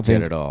mine. I don't Not think.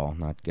 good at all.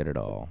 Not good at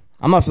all.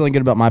 I'm not feeling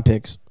good about my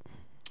picks.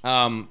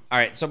 All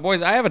right, so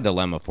boys, I have a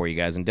dilemma for you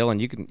guys, and Dylan,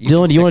 you can.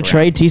 Dylan, do you want to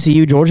trade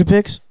TCU Georgia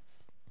picks?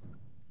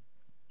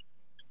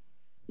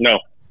 no.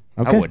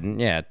 Okay. I wouldn't.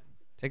 Yeah,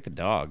 take the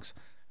dogs.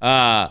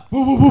 So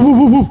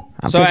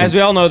taking- as we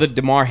all know, the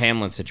DeMar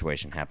Hamlin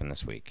situation happened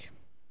this week.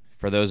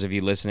 For those of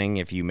you listening,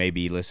 if you may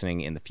be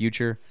listening in the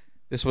future,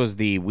 this was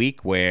the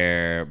week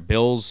where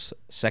Bills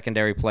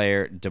secondary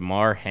player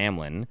DeMar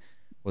Hamlin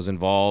was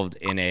involved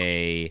in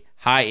a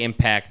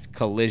high-impact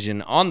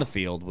collision on the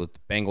field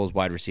with Bengals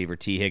wide receiver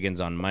T. Higgins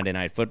on Monday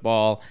Night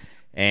Football,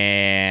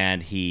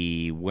 and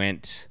he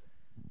went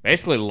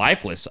basically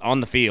lifeless on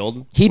the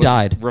field. He Was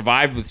died.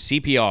 Revived with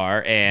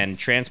CPR and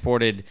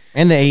transported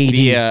And the AED.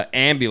 via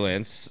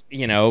ambulance,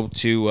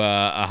 to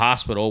a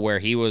hospital where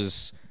he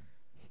was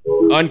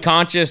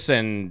unconscious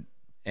and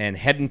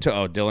heading to.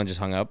 Oh, Dylan just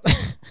hung up.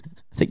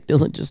 I think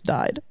Dylan just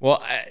died.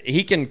 Well,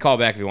 he can call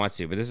back if he wants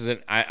to, but this is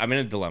I'm in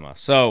a dilemma.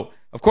 So,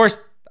 of course,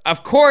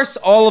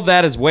 all of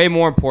that is way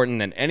more important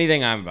than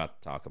anything I'm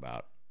about to talk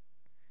about.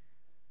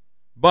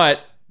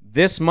 But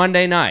this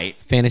Monday night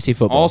fantasy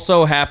football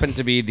also happened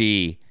to be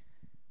the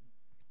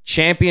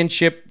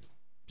championship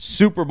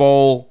Super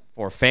Bowl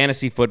for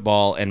fantasy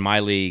football in my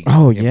league.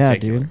 Oh, in yeah,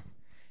 particular. dude.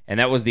 And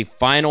that was the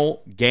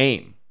final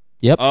game.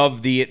 Yep.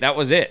 That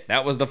was it.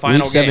 That was the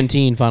final Week game.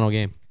 17 final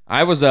game.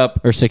 I was up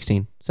Or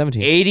 16.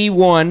 17.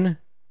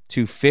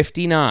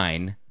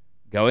 81-59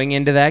 going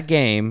into that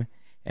game,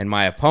 and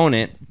my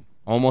opponent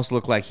almost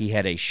looked like he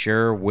had a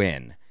sure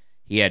win.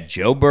 He had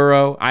Joe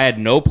Burrow. I had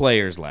no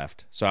players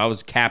left, so I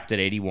was capped at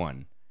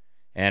 81.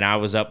 And I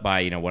was up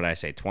by, what did I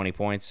say, 20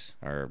 points?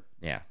 Or,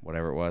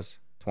 whatever it was,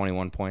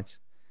 21 points.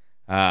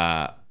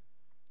 And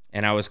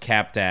I was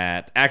capped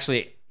at,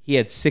 actually, he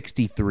had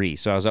 63,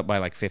 so I was up by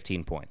like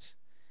 15 points.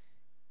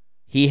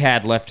 He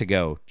had left to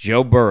go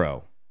Joe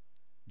Burrow,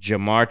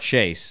 Jamar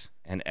Chase,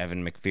 and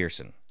Evan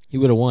McPherson. He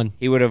would have won.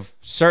 He would have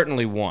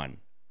certainly won.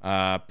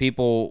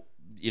 People,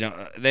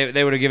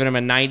 they would have given him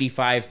a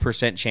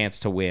 95% chance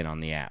to win on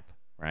the app,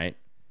 right?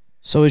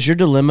 So is your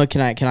dilemma? Can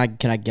I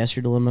guess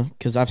your dilemma?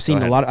 Because I've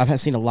seen I've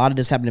seen a lot of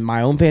this happen in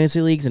my own fantasy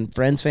leagues and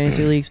friends'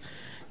 fantasy leagues.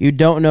 You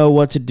don't know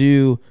what to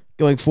do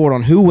going forward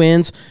on who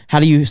wins.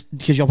 How do you?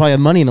 Because you'll probably have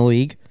money in the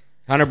league.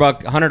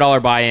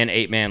 $100 buy-in,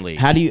 8-man league.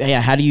 How do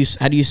you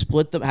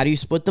split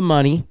the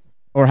money,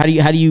 or who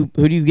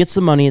do you gets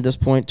the money at this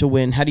point to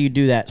win? How do you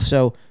do that?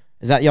 So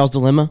is that y'all's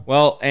dilemma?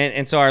 Well,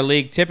 and so our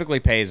league typically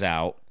pays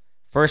out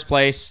first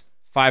place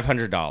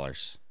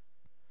 $500,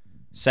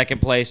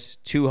 second place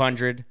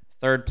 $200,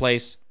 third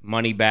place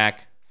money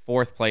back,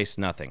 fourth place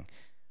nothing,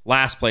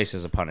 last place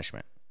is a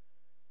punishment.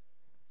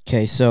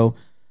 Okay, so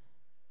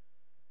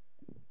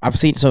I've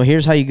seen. So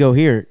here's how you go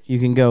here. You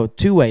can go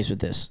 2 ways with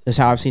this. That's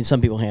how I've seen some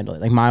people handle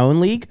it. Like my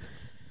own league,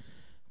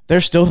 I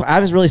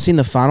haven't really seen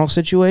the final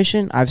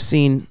situation. I've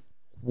seen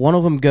one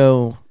of them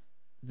go.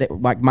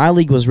 Like my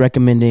league was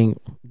recommending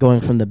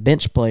going from the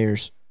bench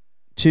players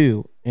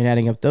to and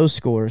adding up those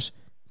scores,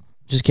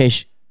 just in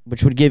case,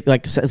 which would give,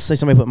 like, say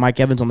somebody put Mike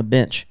Evans on the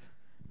bench,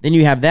 Then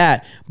you have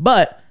that.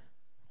 But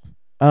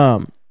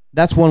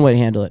that's one way to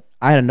handle it.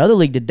 I had another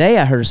league today.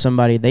 I heard of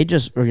somebody. They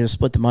just were going to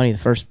split the money. The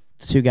first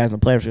two guys in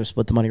the players were going to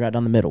split the money right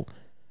down the middle.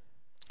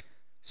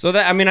 So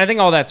that I think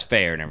all that's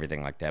fair and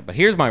everything like that. But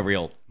here's my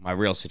real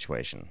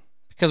situation.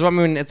 Because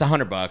it's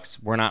 $100.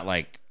 We're not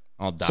like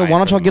all dying. So why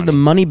don't y'all give the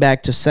money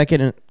back to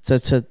second to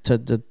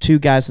the two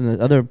guys in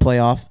the other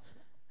playoff,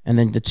 and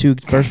then the two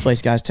first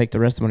place guys take the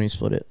rest of the money and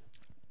split it?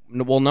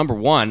 Well, number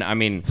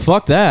one,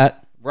 fuck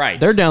that. Right.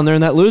 They're down there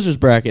in that losers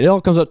bracket. It all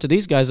comes up to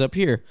these guys up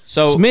here.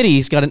 So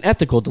Smitty's got an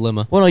ethical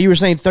dilemma. Well, no, you were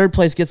saying third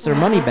place gets their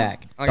money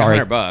back. Like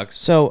 $100.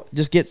 So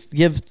just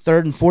give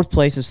third and fourth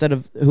place instead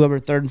of whoever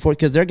third and fourth,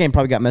 because their game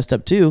probably got messed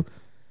up too.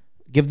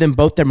 Give them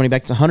both their money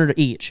back. It's $100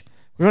 each.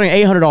 We're running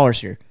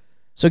 $800 here.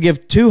 So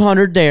give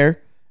 $200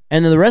 there,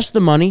 and then the rest of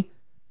the money,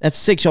 that's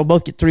 $6. Y'all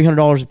both get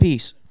 $300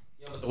 apiece.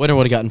 The winner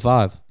would have gotten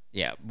 $5.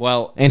 Yeah.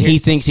 Well, and he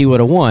thinks he would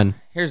have won.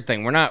 Here's the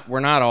thing: we're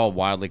not all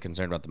wildly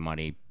concerned about the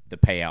money, the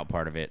payout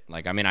part of it.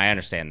 Like, I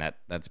understand that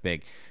that's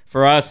big.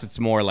 For us, it's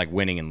more like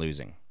winning and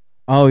losing.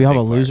 Oh, you have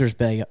a loser's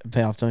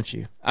payoff, don't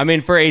you?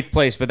 For 8th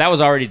place, but that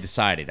was already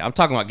decided. I'm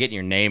talking about getting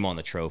your name on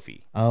the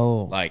trophy.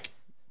 Oh. Like,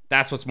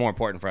 that's what's more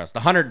important for us. The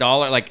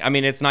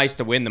 $100, it's nice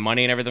to win the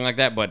money and everything like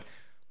that, but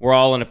we're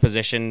all in a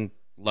position,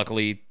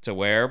 luckily, to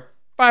where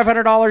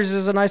 $500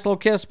 is a nice little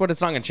kiss, but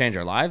it's not going to change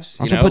our lives.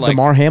 I'm going to put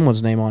DeMar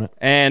Hamlin's name on it.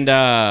 And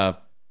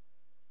that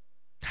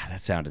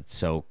sounded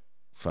so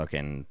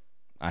fucking...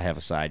 I have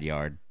a side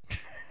yard.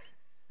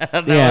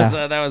 that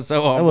was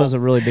so humble. That was a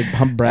really big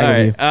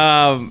brag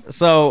of you.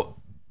 So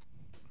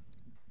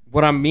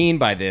what I mean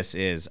by this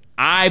is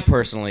I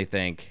personally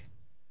think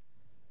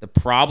the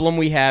problem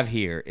we have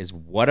here is,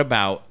 what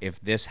about if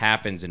this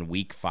happens in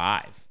week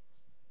 5?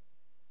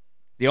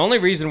 The only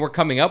reason we're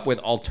coming up with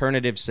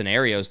alternative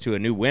scenarios to a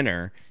new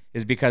winner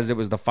is because it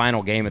was the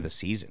final game of the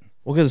season.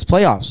 Well, because it's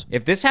playoffs.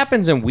 If this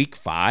happens in week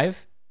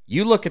 5,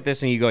 you look at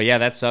this and you go, yeah,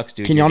 that sucks,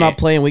 dude. Can y'all not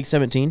play in week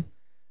 17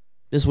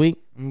 this week?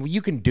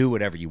 You can do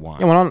whatever you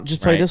want. Yeah, why not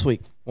just play this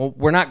week? Well,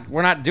 we're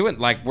not doing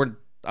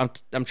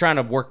I'm trying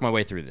to work my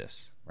way through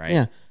this, right?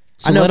 Yeah.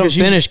 So I know, let him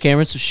finish,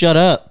 Cameron, so shut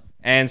up.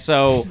 And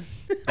so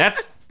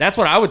that's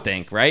what I would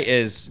think, right?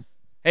 Is,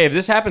 hey, if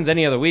this happens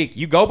any other week,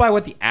 you go by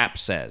what the app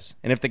says.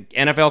 And if the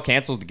NFL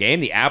cancels the game,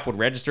 the app would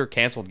register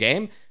canceled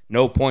game,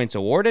 no points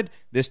awarded,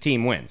 this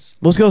team wins.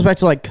 Well, this goes back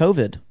to like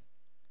COVID.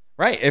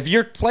 Right. If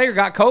your player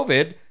got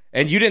COVID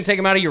and you didn't take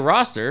him out of your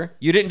roster,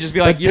 you didn't just be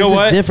like, you know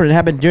what? This is different. It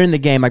happened during the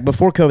game. Like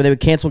before COVID, they would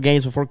cancel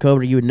games before COVID,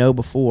 or you would know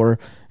before.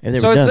 And they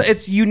so were done.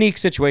 It's a unique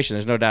situation.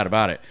 There's no doubt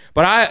about it.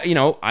 But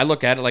I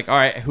look at it like, all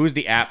right, who's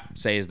the app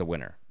say is the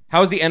winner?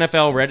 How is the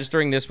NFL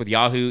registering this with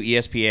Yahoo,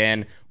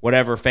 ESPN,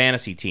 whatever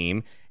fantasy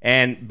team?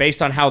 And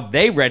based on how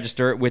they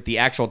register it with the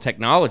actual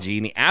technology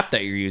and the app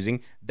that you're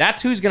using,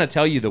 that's who's going to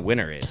tell you the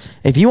winner is.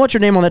 If you want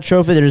your name on that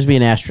trophy, there's be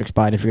an asterisk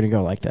by it if you're going to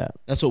go like that.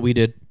 That's what we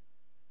did.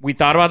 We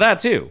thought about that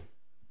too.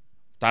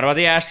 Thought about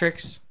the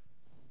asterisks.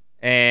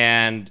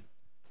 And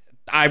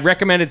I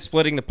recommended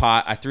splitting the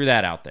pot. I threw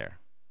that out there.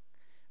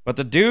 But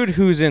the dude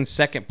who's in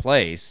second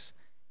place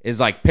is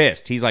like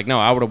pissed. He's like, no,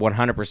 I would have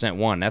 100%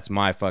 won. That's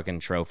my fucking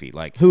trophy.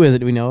 Like, who is it?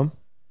 Do we know him?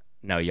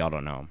 No, y'all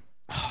don't know him.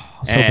 I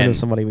was hoping it was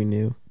somebody we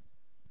knew.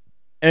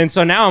 And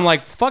so now I'm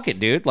like, fuck it,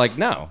 dude. Like,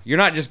 no, you're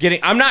not just getting.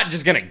 I'm not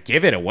just gonna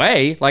give it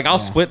away. Like, I'll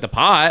split the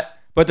pot,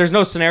 but there's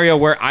no scenario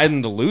where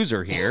I'm the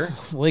loser here.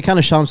 Well, he kind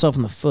of shot himself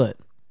in the foot.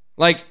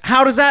 Like,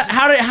 how does that?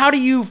 How do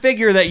you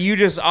figure that you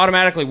just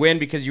automatically win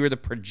because you were the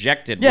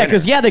projected? Yeah,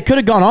 because they could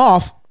have gone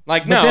off.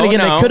 Like, but then again,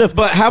 they could have.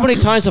 But how many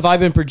times have I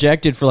been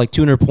projected for like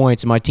 200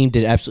 points and my team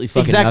did absolutely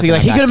fucking exactly? nothing?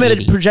 Like, he could have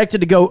been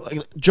projected to go.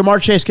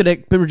 Jamar Chase could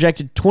have been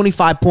projected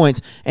 25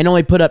 points and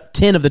only put up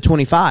 10 of the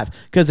 25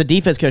 because the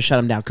defense could have shut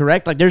him down.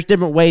 Correct? Like, there's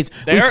different ways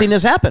we've seen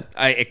this happen.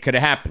 It could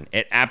have happened.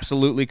 It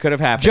absolutely could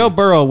have happened. Joe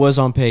Burrow was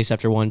on pace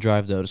after one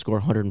drive though to score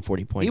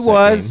 140 points.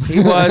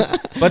 He was.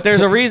 But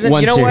there's a reason.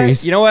 One you know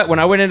series. what? You know what? When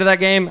I went into that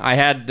game, I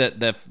had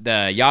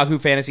the Yahoo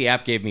Fantasy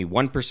app gave me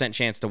 1%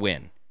 chance to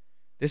win.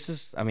 This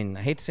is. I mean,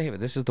 I hate to say it, but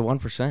this is the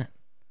 1%.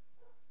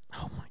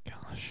 Oh my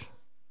gosh.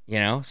 You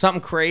know, something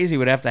crazy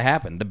would have to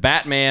happen. The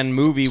Batman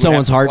movie would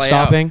Someone's have to heart play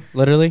stopping, out.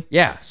 literally.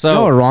 Yeah. So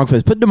no, we're wrong for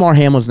this. Put DeMar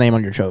Hamlin's name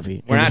on your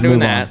trophy. We're not doing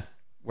that. On.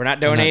 We're not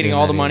donating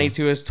all the money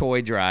to his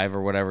toy drive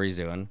or whatever he's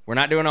doing. We're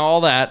not doing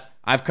all that.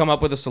 I've come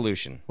up with a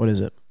solution. What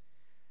is it?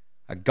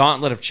 A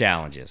gauntlet of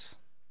challenges.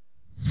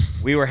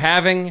 We were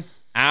having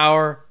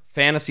our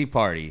fantasy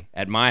party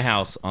at my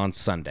house on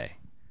Sunday,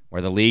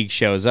 where the league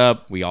shows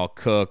up, we all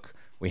cook,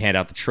 we hand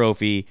out the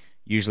trophy.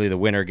 Usually the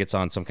winner gets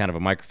on some kind of a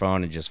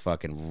microphone and just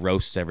fucking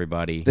roasts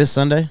everybody. This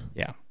Sunday?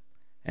 Yeah.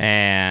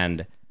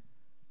 And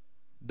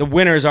the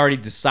winner is already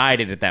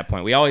decided at that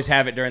point. We always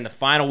have it during the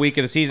final week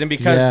of the season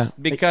because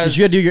you had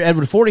to do your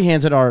Edward Forty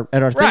hands at our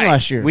thing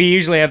last year. We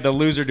usually have the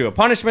loser do a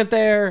punishment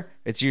there.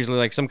 It's usually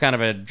like some kind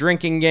of a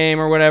drinking game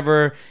or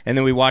whatever, and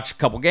then we watch a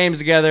couple games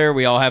together.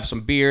 We all have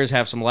some beers,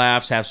 have some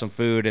laughs, have some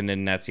food, and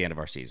then that's the end of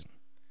our season.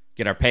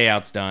 Get our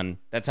payouts done.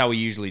 That's how we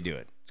usually do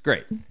it. It's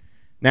great.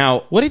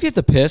 Now, what if you have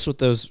to piss with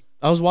those?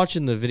 I was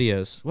watching the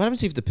videos. What happens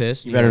if you have to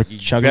piss? You better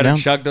chug them down.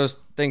 Chug those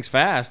things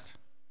fast.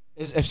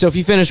 So if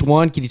you finish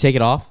one, can you take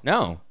it off?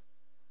 No.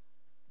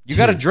 You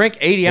got to drink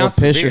 80 Or ounces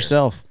of piss beer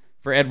yourself.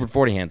 for Edward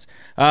 40 Hands.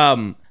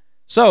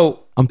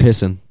 So I'm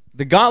pissing.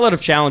 the gauntlet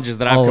of challenges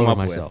that I've All come over up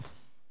myself. with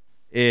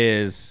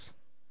is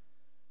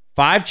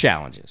 5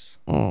 challenges.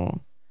 Oh.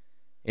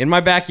 In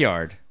my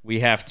backyard, we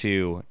have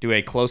to do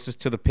a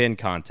closest to the pin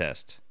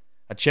contest,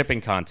 a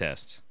chipping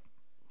contest.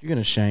 You're going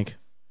to shank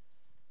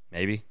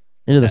Maybe.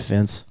 into the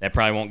fence. That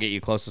probably won't get you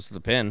closest to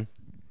the pin.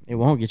 It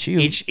won't get you.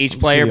 Each I'm just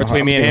player giving you a between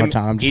hard- me and I'm him,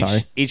 taking my time. I'm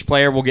sorry. each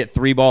player will get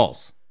 3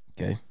 balls.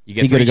 Okay. You Is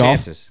get he good 3 at golf?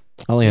 chances.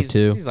 I only have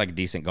 2. He's like a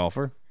decent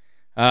golfer.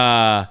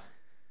 We're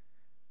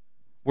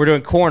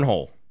doing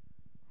cornhole,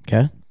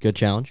 Okay. Good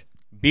challenge.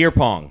 beer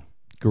pong.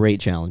 Great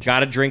challenge. Got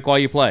to drink while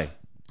you play.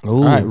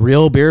 All right,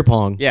 real beer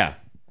pong. Yeah.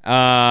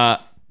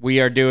 We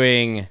are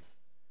doing.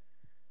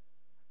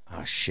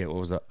 Oh shit! What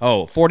was that?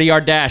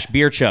 40-yard dash,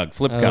 beer chug,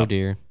 flip cup. Oh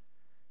dear.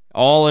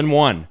 All in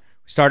one.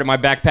 Start at my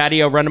back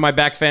patio, run to my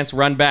back fence,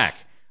 run back.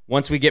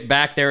 Once we get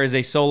back, there is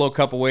a solo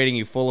cup awaiting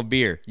you full of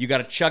beer. You got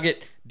to chug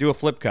it, do a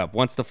flip cup.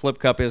 Once the flip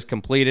cup is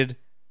completed,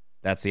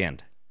 that's the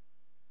end.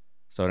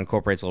 So it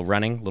incorporates a little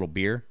running, a little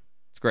beer.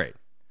 It's great.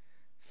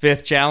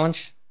 5th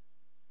challenge,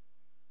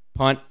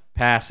 punt,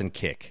 pass, and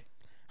kick.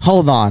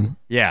 Hold on.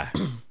 Yeah.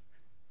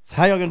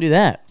 How y'all going to do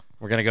that?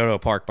 We're going to go to a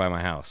park by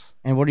my house.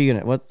 And what are you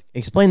going to...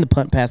 Explain the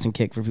punt, pass, and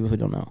kick for people who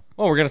don't know.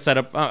 Well, we're going to set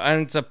up...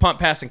 and it's a punt,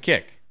 pass, and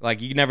kick.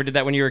 Like, you never did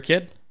that when you were a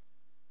kid?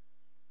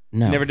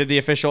 No. You never did the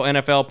official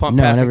NFL pump,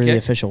 No, pass, never and did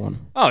kick? the official one.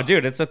 Oh,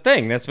 dude, it's a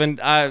thing. That's been...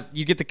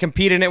 you get to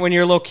compete in it when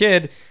you're a little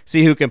kid,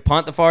 see who can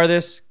punt the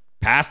farthest,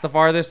 pass the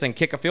farthest, and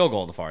kick a field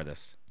goal the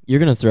farthest. You're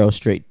gonna throw a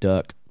straight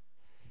duck.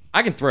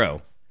 I can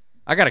throw.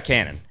 I got a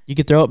cannon. You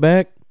can throw it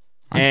back.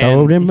 I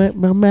throw them at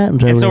my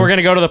mountains. And so we're going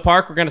to go to the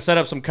park. We're going to set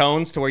up some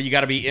cones to where you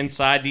got to be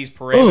inside these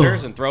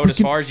parameters and throw it as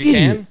far as you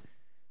can.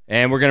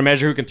 And we're going to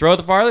measure who can throw it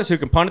the farthest, who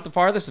can punt it the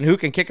farthest, and who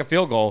can kick a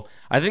field goal.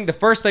 I think the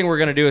first thing we're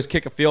going to do is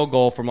kick a field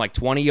goal from like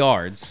 20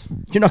 yards.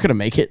 You're not going to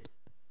make it.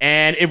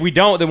 And if we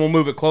don't, then we'll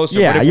move it closer.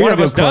 Yeah, but if you're one of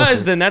gonna us go closer.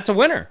 does, then that's a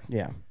winner.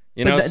 Yeah.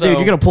 You know, But so dude,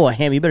 you're going to pull a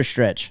ham. You better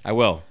stretch. I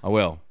will.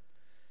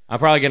 I'm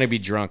probably going to be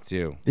drunk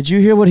too. Did you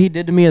hear what he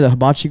did to me at the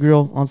hibachi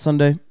grill on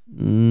Sunday?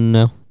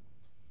 No.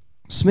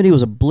 Smitty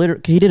was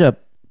he did a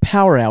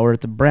power hour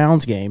at the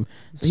Browns game.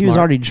 So he was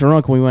already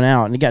drunk when we went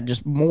out, and he got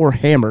just more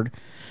hammered.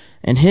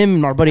 And him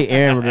and our buddy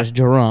Aaron were just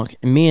drunk.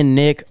 And me and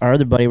Nick, our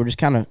other buddy, were just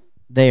kind of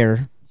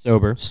there.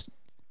 Sober.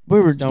 We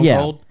were Stone yeah.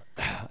 cold.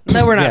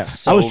 No, we're not Yeah.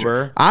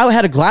 sober. I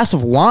had a glass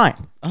of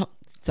wine.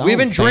 We've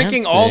been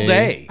drinking all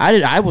day.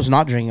 I was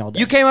not drinking all day.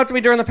 You came up to me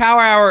during the power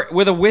hour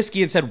with a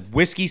whiskey and said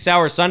whiskey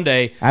sour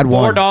Sunday. I had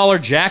one.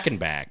 $4 Jack and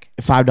back.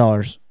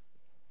 $5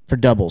 for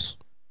doubles.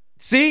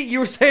 See, you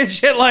were saying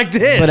shit like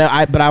this.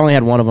 But I only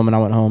had one of them, and I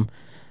went home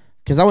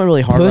because I went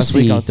really hard last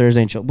Pussy. week on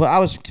Thursday. And well, I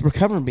was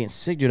recovering from being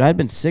sick, dude. I had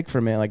been sick for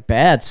a minute, like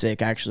bad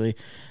sick actually.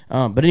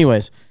 But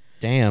anyways,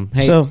 Damn.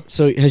 Hey, So-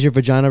 so has your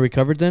vagina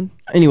recovered then?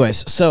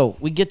 so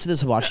we get to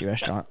this hibachi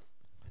restaurant.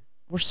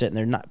 We're sitting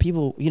there, not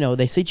people. You know,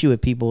 they seat you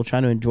with people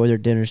trying to enjoy their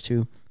dinners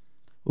too.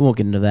 We won't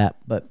get into that,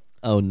 but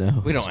Oh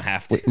no. we don't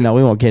have to. no,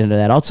 we won't get into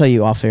that. I'll tell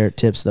you off air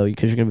tips though,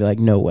 because you're gonna be like,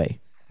 no way.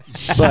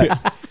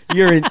 But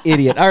You're an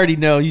idiot. I already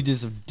know you did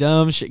some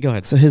dumb shit. Go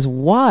ahead. so his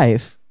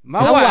wife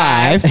My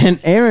wife, and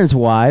Aaron's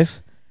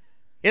wife,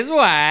 his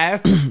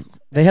wife.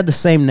 they had the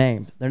same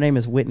name. Their name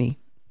is Whitney.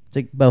 It's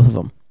like both of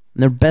them.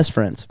 And they're best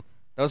friends.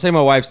 Don't say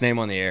my wife's name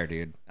on the air,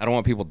 dude. I don't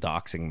want people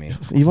doxing me.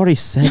 You've already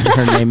said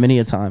her name many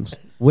a times.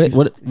 What is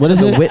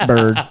The it?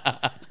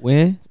 Whitbird.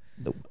 When?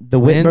 The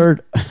Whitbird.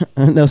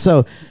 No,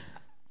 so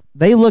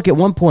they look at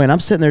one point. I'm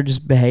sitting there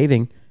just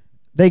behaving.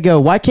 They go,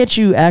 why can't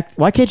you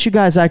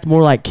guys act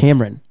more like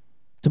Cameron?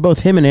 To both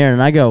him and Aaron.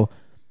 And I go,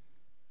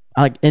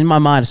 like in my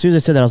mind, as soon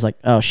as I said that, I was like,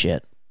 oh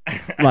shit.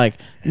 Like,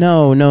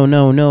 no.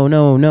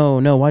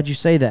 Why'd you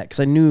say that? Because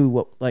I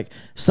knew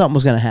something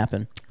was gonna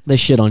happen. They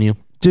shit on you.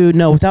 Dude,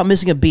 no, without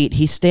missing a beat,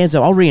 he stands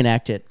up. I'll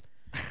reenact it.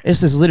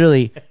 This is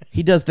literally,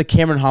 he does the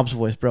Cameron Hobbs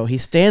voice, bro. He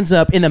stands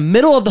up in the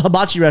middle of the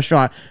hibachi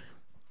restaurant.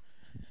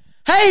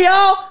 Hey,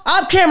 y'all,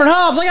 I'm Cameron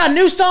Hobbs. I got a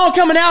new song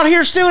coming out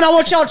here soon. I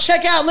want y'all to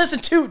check out and listen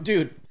to.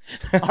 Dude,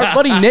 our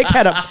buddy Nick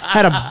had a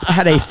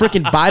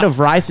freaking bite of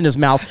rice in his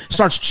mouth,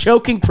 starts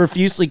choking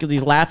profusely because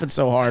he's laughing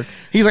so hard.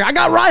 He's like, I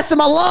got rice in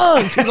my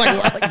lungs. He's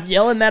like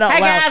yelling that out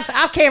loud.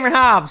 I'm Cameron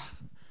Hobbs.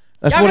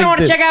 That's Y'all what gonna he want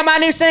to did. check out my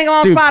new single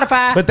on Dude,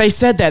 Spotify. But they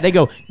said that. They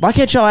go, why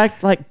can't y'all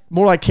act like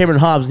more like Cameron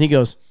Hobbs? And he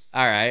goes,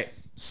 All right.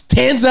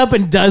 stands up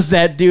and does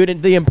that, dude.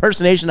 And the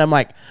impersonation, I'm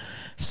like,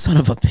 son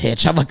of a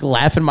bitch. I'm like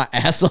laughing my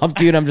ass off,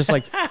 dude. I'm just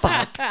like,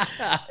 fuck.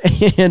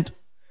 And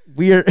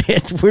we're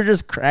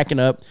just cracking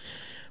up.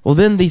 Well,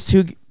 then these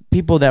two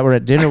people that were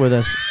at dinner with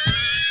us,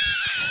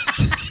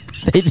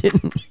 they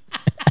didn't.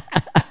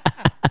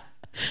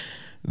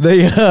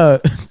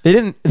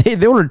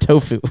 They ordered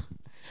tofu.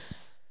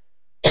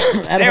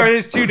 There were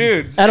these two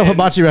dudes. At a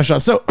hibachi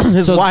restaurant. So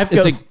his wife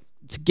goes.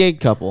 It's a gay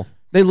couple.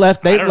 They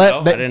left. They I don't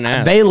left. know. I didn't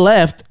ask. They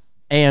left,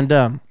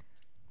 and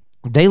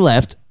they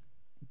left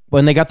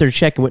when they got their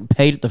check and went and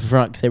paid at the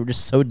front because they were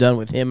just so done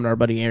with him and our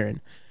buddy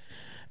Aaron.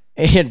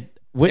 And They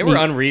Whitney, were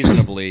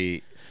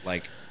unreasonably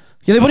like.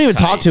 Yeah, they wouldn't even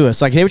talk uptight. to us.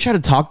 Like they would try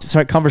to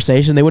start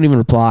conversation. They wouldn't even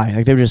reply.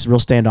 Like they were just real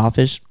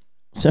standoffish.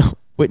 So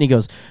Whitney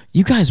goes,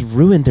 "You guys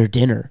ruined their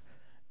dinner,"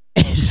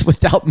 and just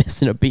without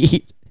missing a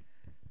beat.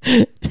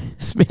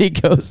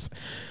 Smitty goes,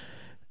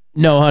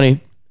 "No, honey,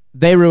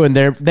 they ruined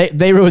their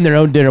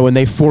own dinner when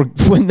they.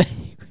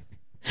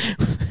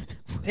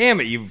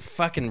 Damn it! You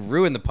fucking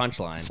ruined the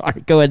punchline.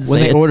 Sorry, go ahead and When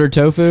say they it. ordered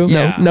tofu?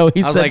 Yeah. No,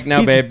 he I was said like,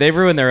 no, babe. They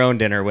ruined their own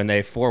dinner when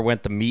they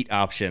forewent the meat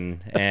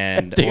option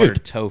and Dude.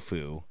 ordered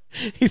tofu.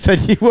 He said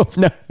he won't.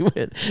 No, he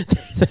went.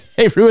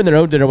 They ruined their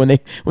own dinner when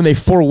they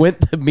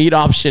forewent the meat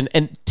option.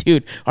 And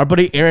dude, our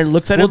buddy Aaron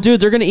looks at Well, him. dude,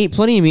 they're going to eat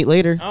plenty of meat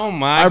later. Oh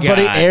my Our god!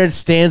 buddy Aaron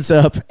stands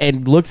up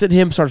and looks at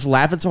him, starts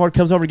laughing so hard,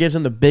 comes over, gives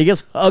him the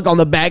biggest hug on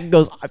the back, and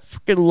goes, "I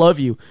freaking love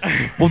you."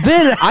 Well,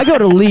 then I go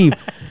to leave.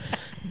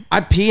 I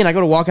pee and I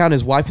go to walk out, and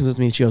his wife comes with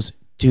me and she goes,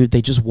 "Dude,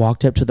 they just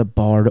walked up to the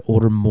bar to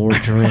order more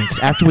drinks."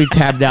 After we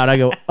tabbed out, I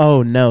go,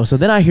 "Oh no!" So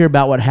then I hear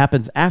about what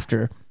happens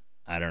after.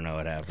 I don't know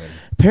what happened.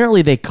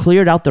 Apparently, they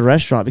cleared out the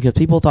restaurant because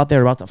people thought they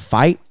were about to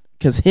fight.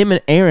 Because him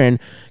and Aaron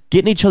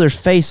get in each other's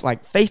face,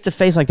 like face to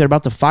face, like they're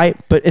about to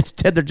fight. But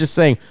instead, they're just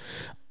saying,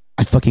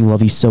 "I fucking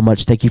love you so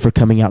much. Thank you for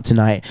coming out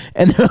tonight."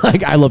 And they're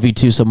like, "I love you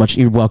too so much.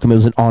 You're welcome. It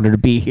was an honor to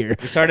be here."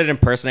 We started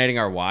impersonating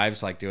our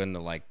wives, like doing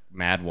the like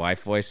mad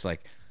wife voice.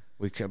 Like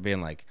we kept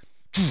being like,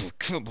 "I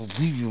can't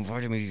believe you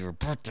invited me to your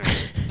birthday.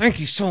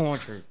 Thank you so much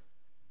for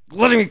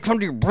letting me come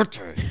to your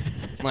birthday."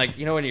 Like,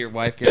 you know when your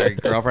wife or your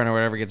girlfriend or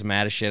whatever gets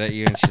mad as shit at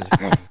you and she's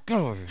like, "Oh,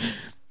 go."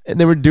 And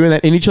they were doing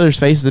that in each other's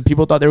faces, and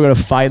people thought they were going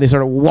to fight. They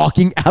started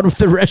walking out of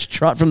the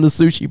restaurant from the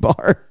sushi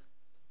bar.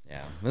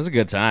 Yeah, it was a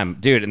good time.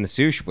 Dude, and the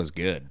sushi was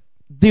good.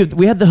 Dude,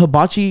 we had the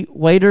hibachi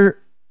waiter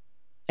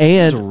He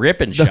was and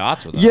ripping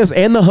shots with us. yes,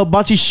 and the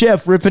hibachi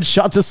chef ripping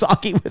shots of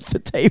sake with the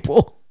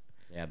table.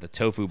 Yeah, the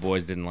tofu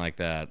boys didn't like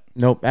that.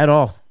 Nope, at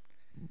all.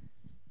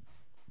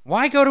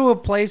 Why go to a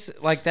place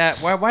like that?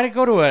 Why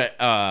go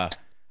to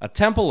a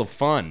temple of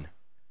fun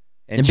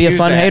And be a choose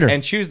fun hater.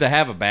 and choose to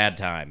have a bad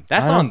time?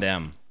 That's I know. on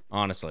them,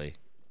 honestly.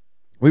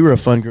 We were a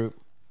fun group.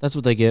 That's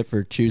what they get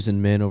for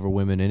choosing men over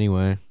women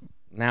anyway.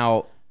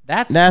 Now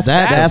that's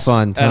That's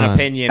fun an time.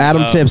 opinion.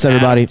 Adam of Tips,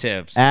 everybody. Adam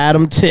Tips.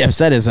 Adam Tips.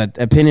 That is an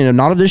opinion of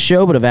not of this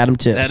show, but of Adam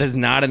Tips. That is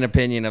not an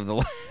opinion of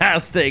the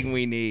last thing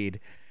we need.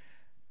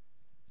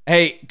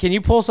 Hey, can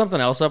you pull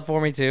something else up for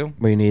me too?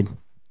 what you need.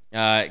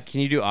 Can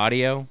you do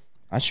audio?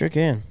 I sure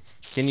can.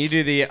 Can you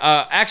do the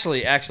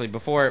actually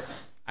before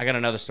I got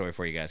another story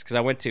for you guys because I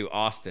went to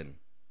Austin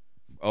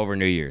over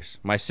New Year's.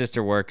 My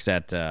sister works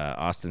at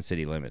Austin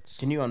City Limits.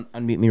 Can you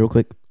unmute me real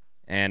quick,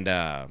 And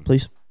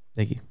please?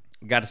 Thank you.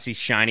 got to see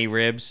Shiny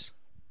Ribs.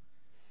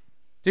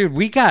 Dude,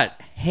 we got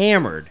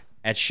hammered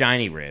at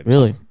Shiny Ribs.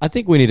 Really? I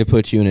think we need to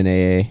put you in an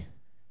AA.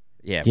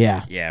 Yeah.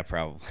 Yeah. Yeah,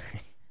 probably.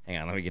 Hang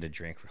on, let me get a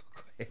drink real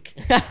quick.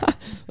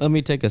 Let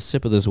me take a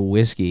sip of this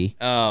whiskey.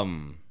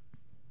 And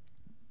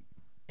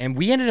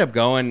we ended up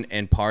going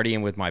and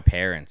partying with my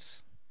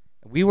parents.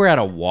 We were at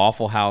a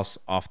Waffle House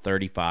off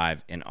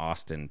 35 in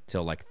Austin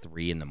till like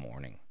 3 in the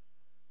morning.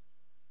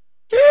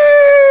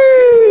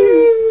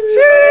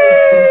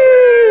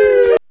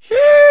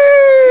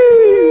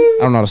 I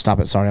don't know how to stop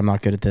it. Sorry, I'm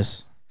not good at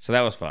this. So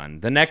that was fun.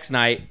 The next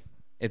night,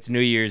 it's New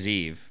Year's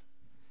Eve.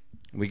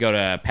 We go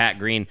to Pat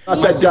Green.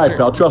 Not that guy,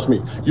 pal. Trust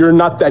me. You're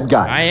not that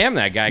guy. I am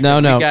that guy. No,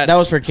 We got, that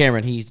was for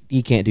Cameron. He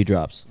can't do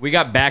drops. we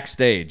got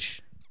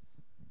backstage.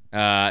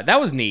 That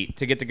was neat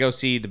to get to go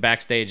see the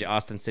backstage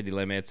Austin City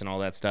Limits and all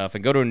that stuff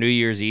and go to a New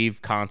Year's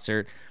Eve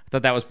concert. I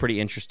thought that was pretty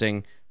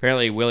interesting.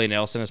 Apparently, Willie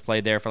Nelson has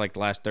played there for like the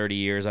last 30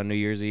 years on New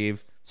Year's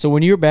Eve. So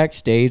when you were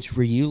backstage,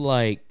 were you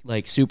like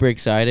super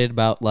excited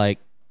about like?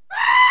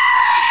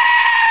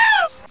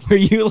 Were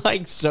you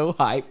like so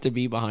hyped to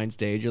be behind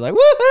stage? You're like,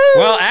 woohoo!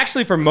 Well,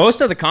 actually, for most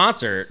of the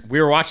concert,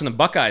 we were watching the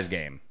Buckeyes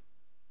game.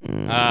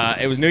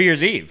 It was New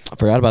Year's Eve. I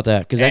forgot about that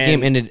because that And-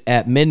 game ended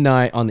at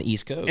midnight on the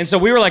East Coast. And so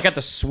we were like at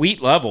the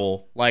suite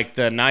level, like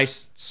the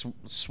nice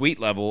suite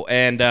level,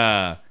 and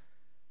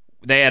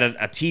they had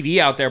a TV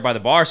out there by the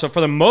bar. So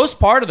for the most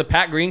part of the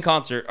Pat Green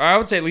concert, or I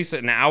would say at least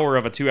an hour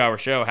of a 2-hour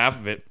show, half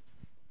of it,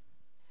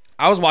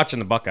 I was watching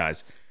the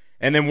Buckeyes.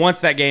 And then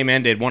once that game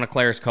ended, one of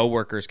Claire's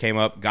coworkers came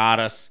up, got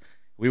us.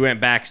 We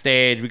went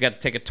backstage. We got to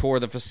take a tour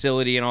of the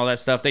facility and all that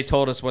stuff. They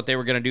told us what they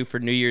were going to do for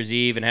New Year's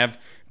Eve and have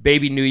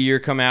Baby New Year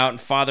come out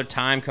and Father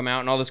Time come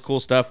out and all this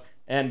cool stuff.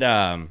 And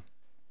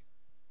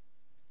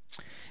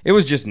it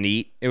was just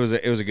neat. It was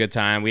a good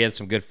time. We had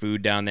some good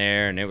food down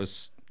there, and it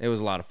was a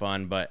lot of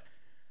fun. But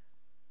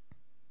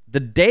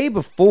the day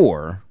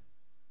before,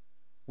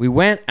 we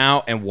went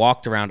out and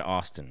walked around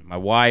Austin. My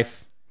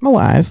wife,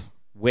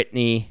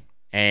 Whitney,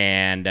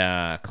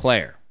 and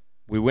Claire.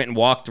 We went and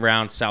walked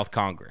around South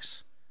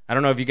Congress. I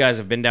don't know if you guys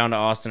have been down to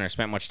Austin or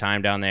spent much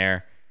time down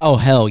there. Oh,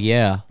 hell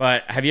yeah.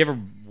 But have you ever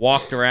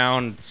walked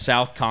around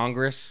South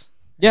Congress?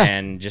 Yeah.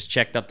 And just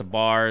checked out the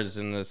bars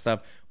and the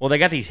stuff? Well, they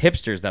got these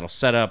hipsters that'll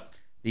set up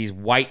these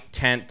white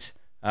tent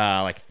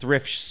like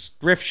thrift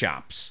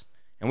shops.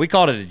 and we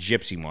called it a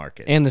gypsy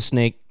market. And the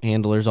snake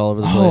handlers all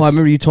over the place. Oh, I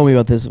remember you told me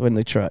about this in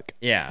the truck.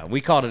 Yeah,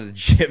 we called it a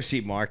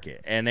gypsy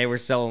market, and they were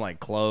selling like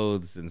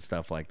clothes and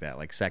stuff like that,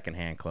 like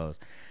secondhand clothes.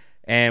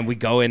 And we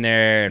go in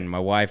there, and my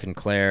wife and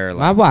Claire, are like,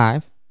 My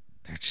wife.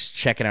 they're just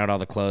checking out all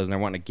the clothes, and they're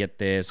wanting to get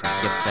this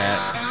and get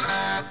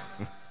that.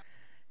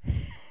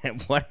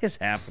 What is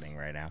happening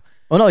right now?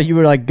 Oh no, you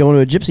were like going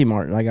to a gypsy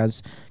mart. Like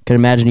could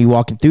imagine you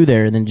walking through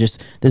there, and then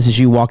just this is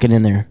you walking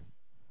in there.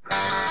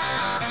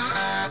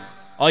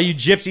 All you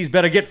gypsies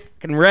better get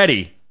fucking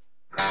ready,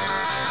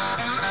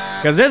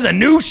 because there's a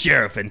new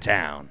sheriff in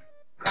town.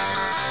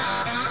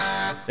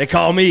 They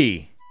call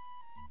me.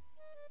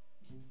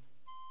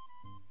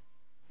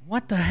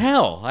 What the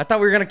hell? I thought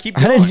we were gonna keep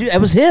going. That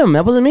was him.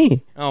 That wasn't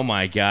me. Oh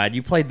my god!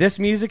 You played this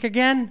music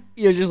again?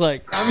 You're just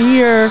like, I'm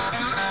here.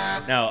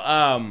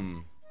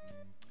 No.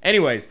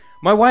 Anyways,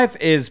 my wife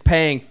is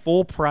paying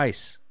full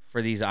price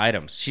for these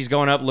items. She's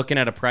going up, looking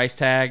at a price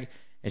tag,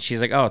 and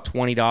she's like, "Oh,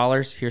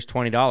 $20. Here's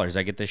 $20.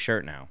 I get this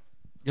shirt now."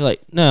 You're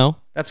like, no.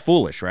 That's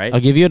foolish, right? I'll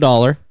give you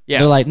 $1. Yeah.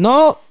 They're like,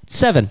 no,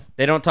 $7.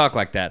 They don't talk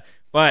like that.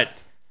 But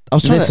I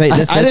was trying to say, I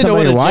didn't know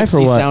what your a wife or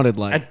gypsy what? sounded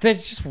like. they're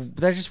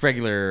just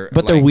regular.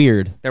 But they're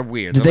weird. They're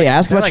weird. Did They're they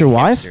ask they're about your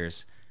wife?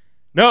 hipsters.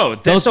 No.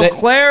 So They-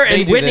 Claire they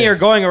and do Whitney this. are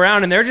going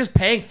around, and they're just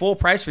paying full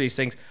price for these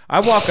things. I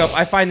walk up,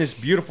 I find this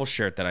beautiful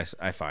shirt that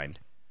I find.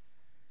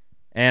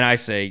 And I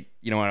say,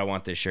 you know what, I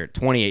want this shirt.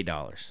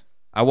 $28.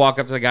 I walk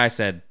up to the guy,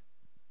 said,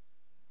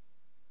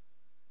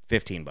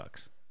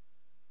 $15.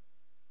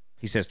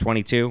 He says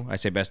 22. I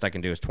say, best I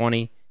can do is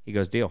 20. He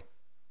goes, deal.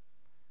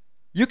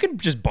 You can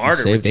just You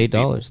barter with saved these $8.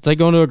 people. It's like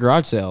going to a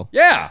garage sale.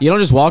 Yeah. You don't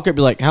just walk up and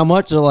be like, how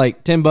much? They're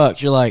like,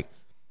 $10. You're like,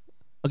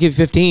 I'll give you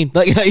 15.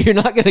 Like, you're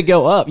not gonna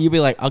go up. You'll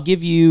be like, I'll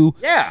give you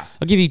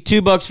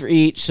 $2 for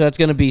each, so that's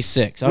gonna be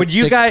 $6. Would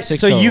you guys? Six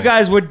So total. you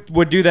guys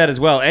would do that as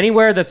well?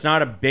 Anywhere that's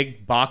not a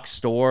big box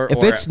store. If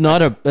or it's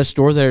not a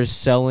store that is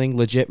selling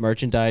legit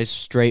merchandise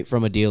straight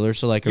from a dealer,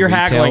 so like a you're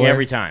retailer, haggling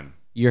every time.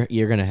 You're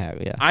gonna have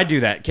it. Yeah. I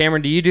do that.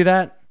 Cameron, do you do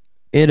that?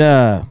 It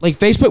like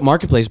Facebook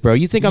Marketplace, bro.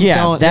 You think I'm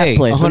telling that hey,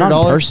 place, but not in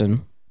 $100?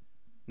 person.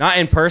 Not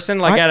in person,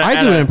 like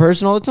I do it in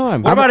person all the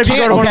time. What about if you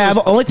go to one of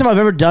those? Only time I've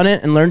ever done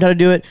it and learned how to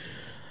do it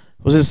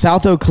was in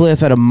South Oak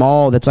Cliff at a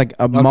mall. That's like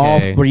a mall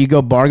where you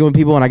go bargain with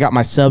people, and I got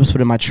my subs put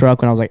in my truck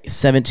when I was like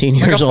 17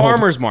 Like years a old.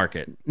 farmer's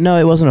market. No,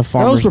 it wasn't a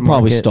farmer's Those were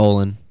probably market.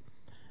 stolen.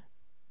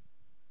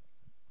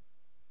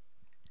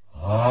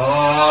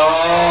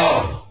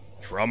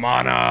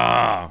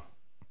 Tramana.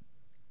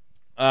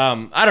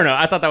 I don't know.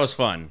 I thought that was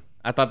fun.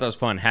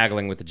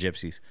 Haggling with the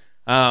gypsies.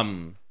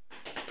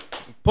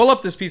 Pull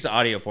up this piece of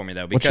audio for me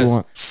though, What you because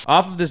want?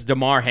 off of this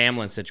Damar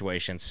Hamlin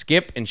situation,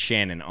 Skip and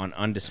Shannon on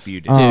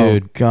Undisputed. Oh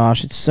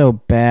gosh, it's so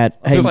bad.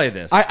 Let's play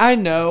this. I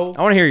know.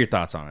 I want to hear your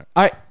thoughts on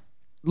it.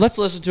 Let's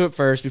listen to it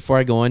first before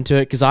I go into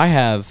it, because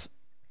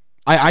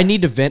I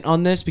need to vent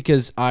on this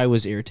because I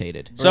was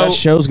irritated. So that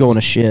show's going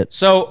to shit.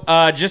 So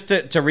just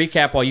to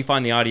recap, while you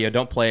find the audio,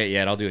 don't play it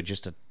yet. I'll do it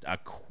just a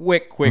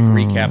quick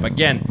recap.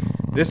 Again,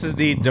 this is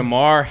the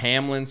Damar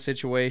Hamlin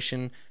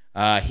situation.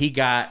 He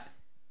got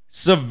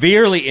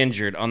severely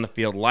injured on the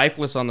field,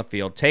 lifeless on the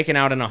field, taken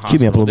out in a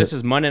Keep me up a hospital. little This bit.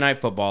 is Monday Night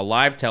Football,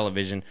 live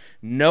television.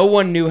 No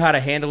one knew how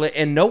to handle it,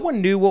 and no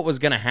one knew what was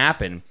going to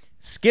happen.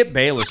 Skip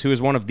Bayless, who is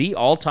one of the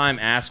all-time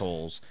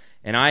assholes,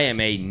 and I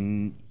am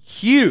a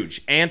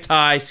huge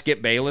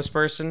anti-Skip Bayless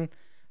person,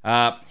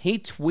 he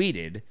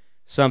tweeted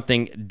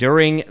something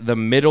during the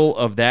middle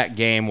of that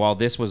game while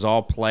this was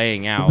all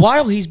playing out.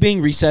 While he's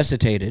being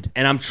resuscitated.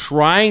 And I'm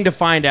trying to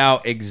find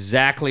out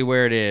exactly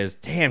where it is.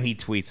 Damn, he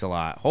tweets a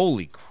lot.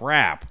 Holy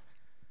crap.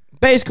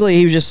 Basically,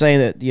 he was just saying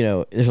that,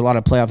 there's a lot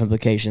of playoff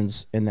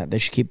implications and that they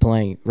should keep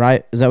playing,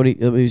 right? Is that what he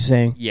was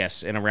saying?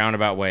 Yes, in a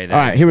roundabout way. All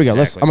right, here we go. I'm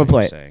going to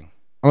play it. I'm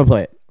going to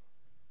play it.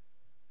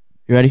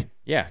 You ready?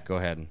 Yeah, go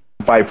ahead.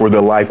 Fight for their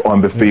life on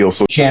the field.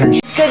 So Shannon.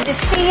 Good to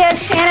see you,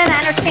 Shannon. I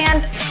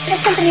understand you have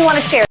something you want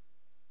to share.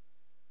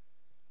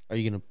 Are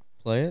you gonna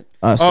play it?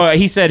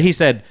 He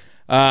said,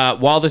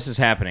 while this is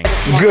happening,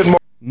 Good morning.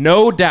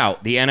 no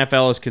doubt the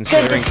NFL is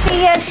considering. Good to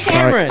see you,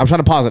 Shannon. I'm trying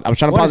to pause it.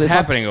 What is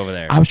happening over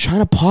there? I was trying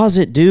to pause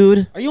it,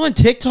 dude. Are you on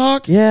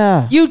TikTok?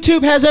 Yeah.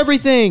 YouTube has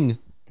everything.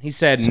 He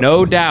said,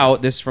 no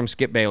doubt, this is from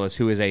Skip Bayless,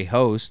 who is a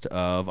host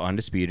of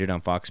Undisputed on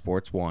Fox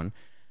Sports 1.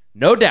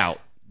 No doubt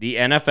the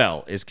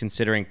NFL is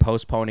considering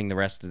postponing the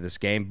rest of this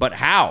game, but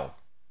how?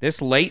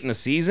 This late in the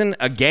season,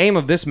 a game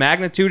of this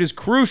magnitude is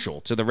crucial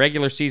to the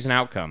regular season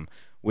outcome,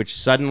 which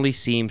suddenly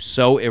seems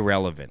so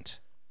irrelevant.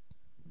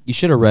 You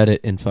should have read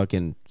it in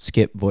fucking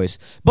Skip voice.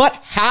 But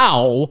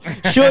how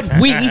should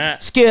we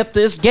skip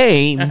this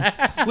game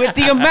with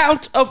the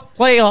amount of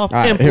playoff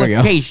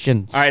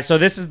implications? All right, so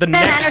this is the I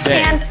next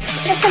day. understand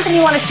you have something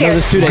you want to share.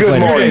 There's 2 days Good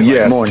later. morning.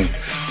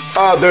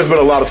 Yes. There's been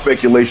a lot of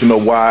speculation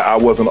of why I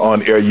wasn't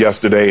on air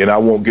yesterday, and I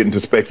won't get into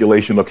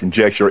speculation or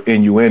conjecture or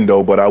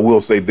innuendo, but I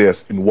will say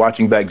this. In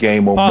watching that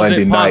game on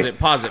Monday night,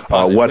 Pause it.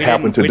 what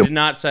happened to we the... did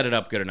not set it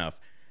up good enough.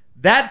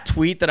 That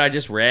tweet that I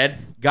just read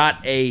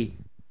got a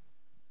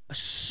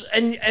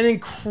an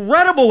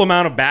incredible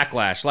amount of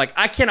backlash. Like,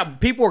 I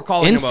cannot. People were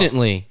calling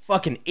Instantly. him a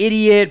fucking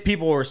idiot.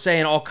 People were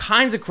saying all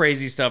kinds of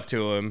crazy stuff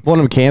to him.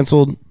 Want him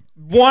canceled.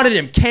 Wanted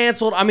him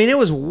canceled. I mean, it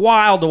was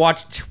wild to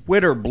watch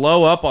Twitter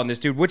blow up on this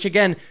dude, which,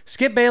 again,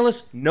 Skip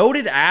Bayless,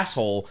 noted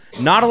asshole.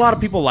 Not a lot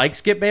of people like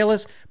Skip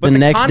Bayless, but the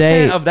next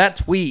content day, of that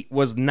tweet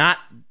was not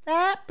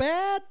that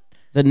bad.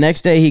 The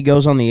next day, he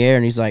goes on the air,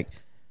 and he's like,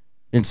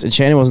 and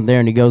Shannon wasn't there,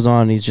 and he goes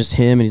on, and he's just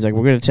him, and he's like,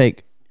 we're going to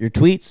take your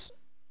tweets.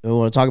 We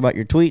want to talk about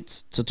your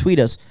tweets, so tweet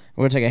us.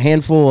 We're going to take a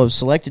handful of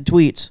selected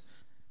tweets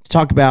to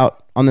talk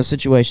about on this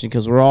situation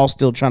because we're all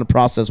still trying to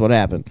process what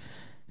happened.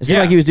 It seemed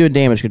like he was doing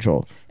damage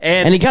control.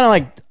 And he kind of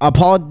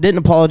like didn't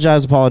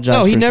apologize.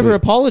 No, he never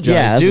apologized,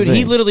 yeah, dude.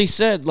 He literally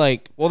said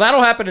like... Well,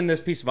 that'll happen in this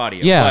piece of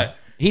audio. Yeah, but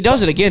he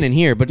does it again in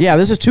here. But yeah,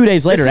 this is 2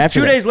 days later. This is after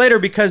 2 that. days later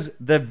because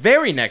the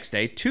very next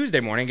day, Tuesday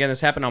morning, again,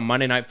 this happened on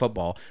Monday Night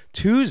Football.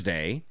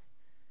 Tuesday,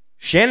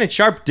 Shannon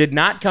Sharp did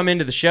not come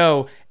into the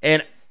show,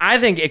 and I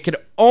think it could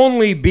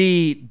only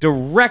be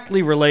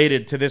directly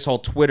related to this whole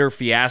Twitter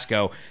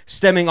fiasco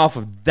stemming off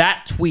of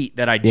that tweet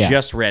that I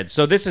just read.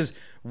 So this is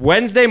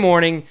Wednesday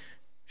morning.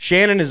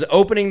 Shannon is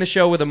opening the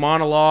show with a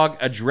monologue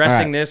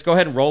addressing this. Go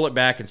ahead and roll it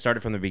back and start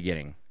it from the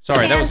beginning.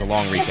 Sorry, that was a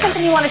long recap.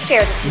 Something you want to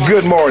share this morning?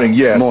 Good morning.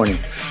 Yes. Morning.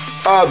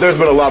 There's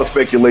been a lot of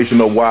speculation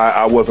of why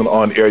I wasn't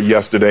on air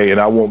yesterday, and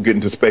I won't get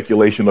into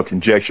speculation or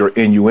conjecture or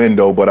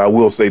innuendo, but I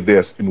will say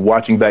this. In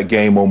watching that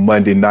game on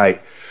Monday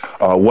night,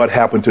 what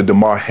happened to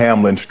Damar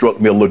Hamlin struck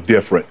me a little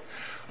different.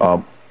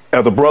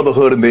 As a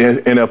brotherhood in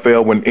the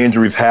NFL, when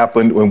injuries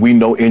happen, when we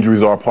know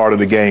injuries are a part of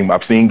the game,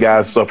 I've seen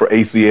guys suffer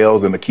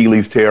ACLs and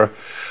Achilles tear,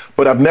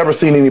 but I've never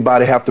seen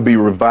anybody have to be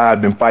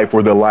revived and fight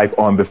for their life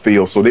on the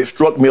field. So it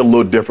struck me a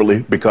little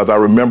differently because I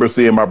remember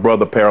seeing my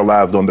brother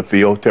paralyzed on the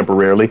field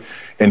temporarily,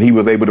 and he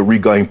was able to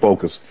regain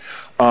focus.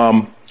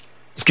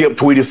 Skip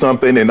tweeted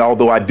something, and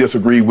although I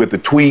disagree with the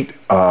tweet,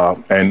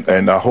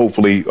 and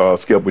hopefully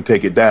Skip would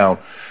take it down,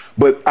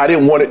 but I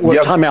didn't want it.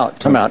 Well, time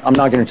out. I'm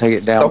not going to take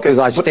it down because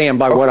I stand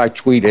by what I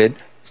tweeted.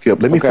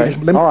 Skip, let me finish.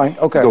 All right,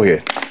 okay. Go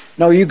ahead.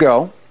 No, you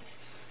go.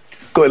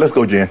 Go ahead, let's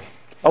go, Jen.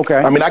 Okay.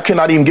 I mean, I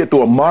cannot even get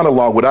through a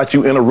monologue without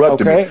you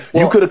interrupting me.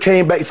 Well, you could have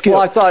came back, Skip.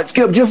 Well, I thought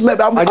Skip, just let.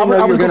 I didn't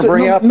know you were going to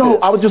bring up. No,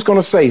 I was just going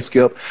to say,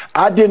 Skip.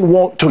 I didn't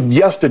want to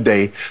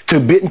yesterday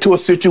to get into a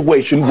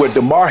situation where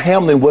Damar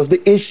Hamlin was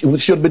the issue. We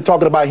should have been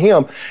talking about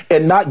him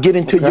and not get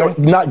into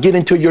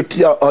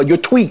your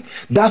tweet.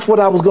 That's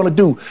what I was going to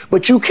do.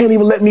 But you can't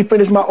even let me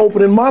finish my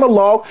opening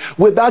monologue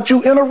without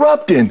you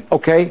interrupting.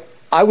 Okay.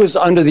 I was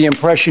under the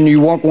impression you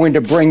weren't going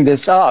to bring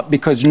this up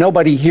because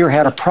nobody here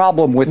had a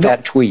problem with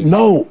that tweet.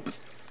 No.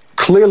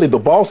 Clearly, the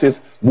bosses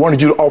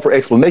wanted you to offer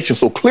explanations,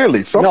 so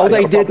clearly somebody...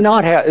 No, they did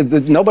not have...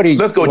 Nobody...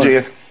 Let's go,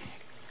 Jen.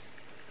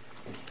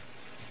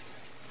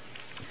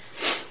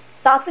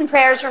 Thoughts and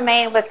prayers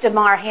remain with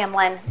Damar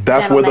Hamlin.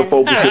 That's where the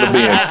focus should have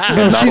been.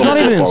 No, she's not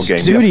even in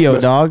studio,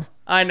 dog.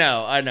 I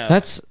know.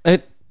 That's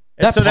it.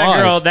 So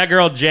that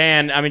girl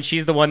Jan, I mean,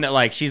 she's the one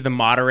that she's the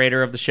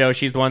moderator of the show.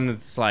 She's the one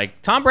that's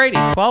like, Tom Brady's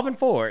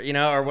 12-4, you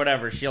know, or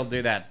whatever. She'll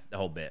do that the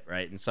whole bit,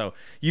 right? And so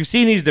you've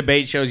seen these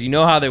debate shows, you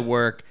know how they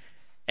work,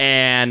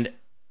 and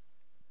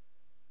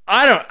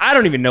I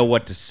don't even know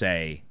what to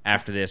say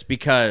after this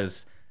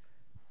because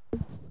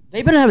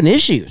they've been having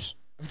issues.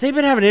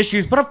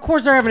 But of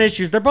course they're having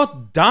issues. They're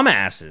both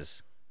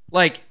dumbasses.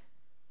 Like,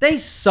 they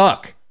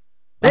suck.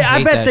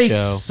 I bet they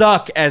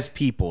suck as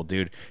people,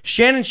 dude.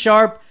 Shannon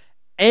Sharp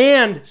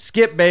and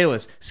Skip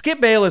Bayless. Skip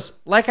Bayless,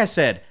 like I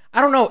said,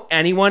 I don't know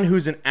anyone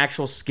who's an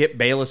actual Skip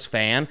Bayless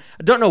fan.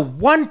 I don't know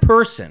one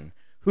person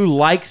who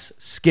likes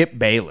Skip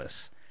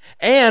Bayless.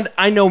 And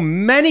I know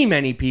many,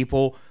 many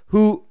people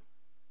who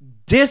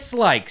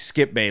dislike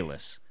Skip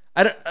Bayless.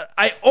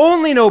 I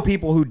only know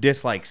people who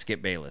dislike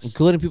Skip Bayless.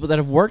 Including people that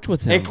have worked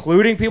with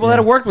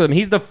him.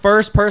 He's the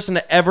first person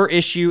to ever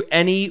issue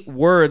any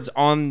words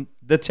on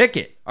The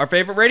Ticket, our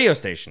favorite radio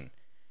station.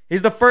 He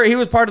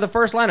was part of the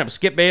first lineup.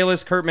 Skip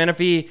Bayless, Kurt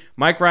Menefee,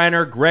 Mike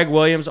Reiner, Greg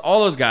Williams,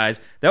 all those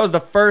guys. That was the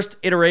first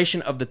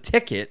iteration of The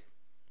Ticket,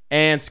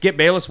 and Skip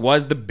Bayless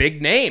was the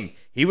big name.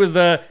 He was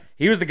the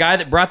guy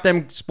that brought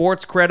them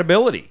sports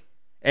credibility,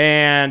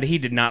 and he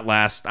did not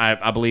last,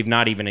 I believe,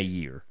 not even a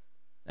year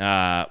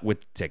with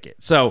The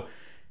Ticket. So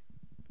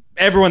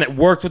everyone that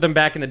worked with him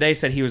back in the day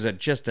said he was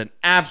just an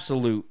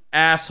absolute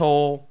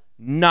asshole.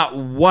 Not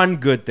one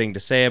good thing to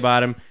say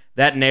about him.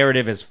 That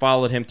narrative has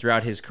followed him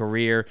throughout his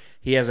career.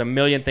 He has a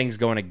million things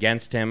going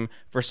against him.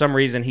 For some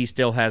reason, he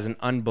still has an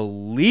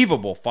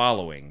unbelievable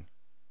following.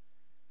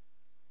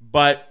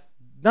 But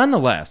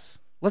nonetheless,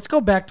 let's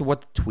go back to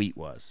what the tweet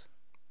was.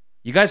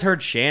 You guys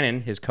heard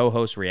Shannon, his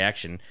co-host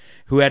reaction,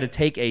 who had to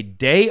take a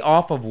day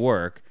off of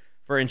work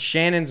for, in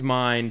Shannon's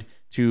mind,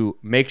 to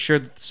make sure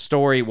that the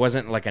story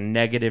wasn't like a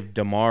negative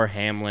Damar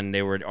Hamlin.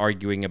 They were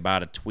arguing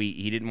about a tweet.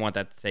 He didn't want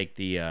that to take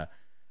the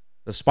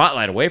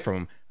spotlight away from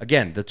him.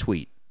 Again, the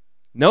tweet.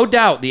 No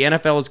doubt the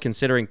NFL is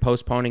considering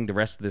postponing the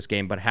rest of this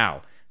game, but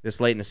how?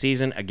 This late in the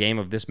season, a game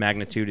of this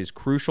magnitude is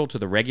crucial to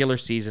the regular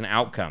season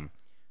outcome,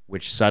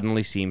 which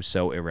suddenly seems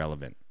so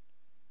irrelevant.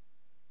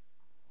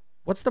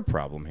 What's the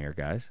problem here,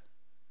 guys?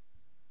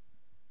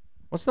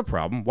 What's the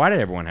problem? Why did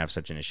everyone have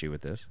such an issue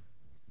with this?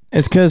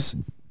 It's because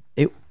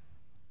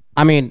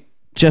I mean,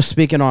 just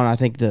speaking on, I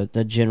think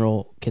the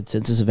general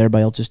consensus of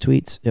everybody else's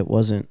tweets, it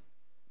wasn't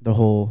the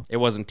whole. It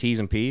wasn't T's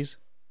and P's.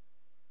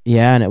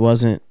 Yeah, and it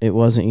wasn't.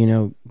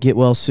 Get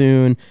well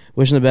soon,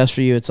 wishing the best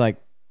for you. It's like,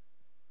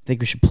 I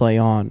think we should play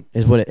on.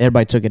 Is what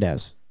everybody took it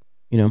as.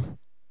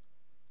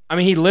 I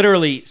mean, he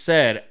literally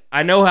said,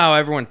 "I know how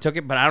everyone took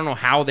it, but I don't know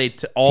how they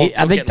all took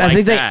it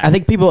like that." I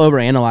think people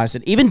overanalyzed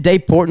it. Even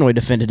Dave Portnoy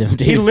defended him.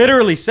 Dude. He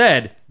literally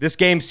said, "This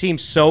game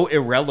seems so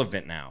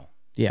irrelevant now."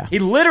 Yeah. He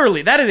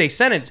literally, that is a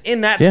sentence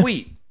in that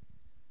tweet.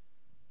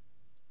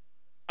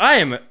 I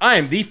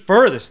am the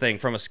furthest thing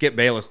from a Skip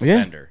Bayless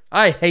defender. Yeah.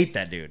 I hate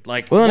that dude.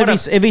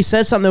 If he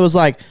said something that was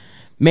like,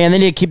 "Man, they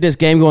need to keep this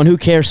game going. Who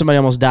cares? Somebody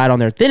almost died on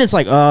there." Then it's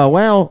like,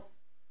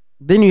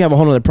 then you have a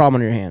whole other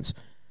problem on your hands.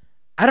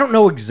 I don't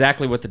know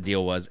exactly what the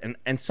deal was,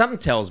 and something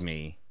tells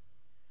me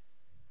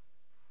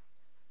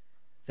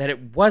that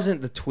it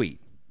wasn't the tweet.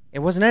 It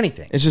wasn't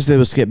anything. It's just that it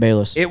was Skip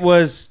Bayless. It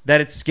was that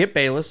it's Skip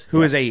Bayless,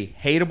 who is a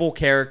hateable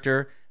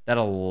character that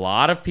a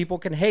lot of people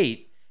can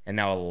hate, and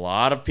now a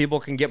lot of people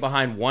can get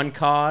behind one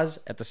cause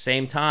at the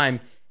same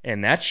time,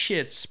 and that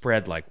shit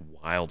spread like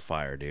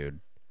wildfire, dude.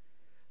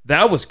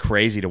 That was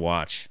crazy to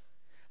watch.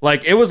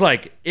 It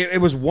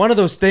was one of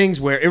those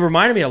things where it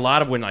reminded me a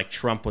lot of when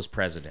Trump was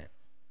president.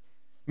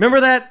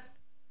 Remember that?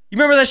 You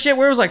remember that shit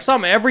where it was like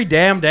something every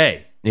damn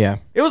day? Yeah.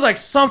 It was like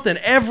something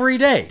every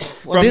day.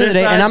 Well, the other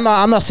day, and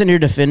I'm not sitting here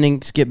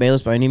defending Skip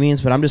Bayless by any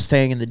means, but I'm just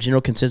saying in the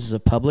general consensus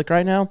of public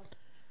right now,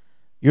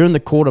 you're in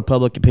the court of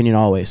public opinion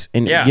always.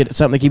 And get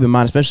something to keep in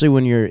mind, especially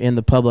when you're in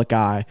the public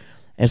eye.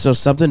 And so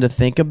something to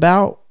think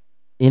about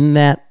in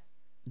that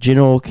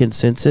general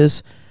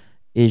consensus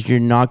is you're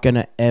not going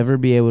to ever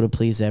be able to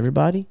please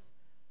everybody.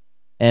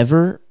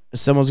 Ever.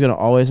 Someone's going to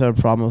always have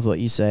a problem with what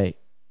you say.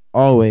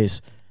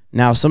 Always.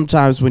 Now,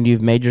 sometimes when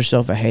you've made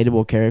yourself a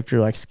hateable character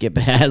like Skip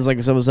has,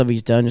 like some of the stuff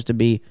he's done just to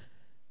be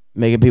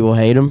making people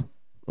hate him,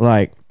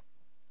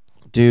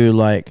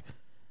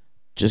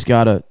 just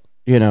gotta,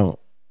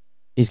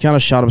 he's kind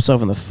of shot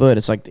himself in the foot.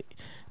 It's like,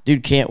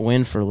 dude can't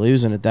win for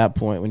losing at that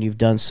point when you've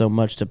done so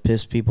much to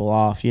piss people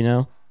off,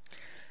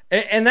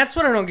 And that's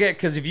what I don't get,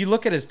 because if you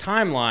look at his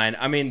timeline,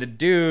 I mean, the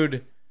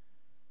dude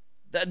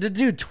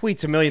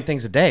tweets a million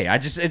things a day.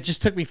 It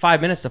just took me 5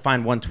 minutes to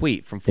find one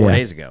tweet from 4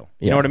 days ago.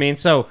 You know what I mean?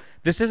 So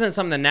this isn't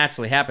something that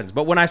naturally happens.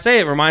 But when I say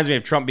it reminds me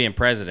of Trump being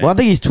president. Well, I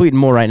think he's tweeting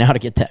more right now to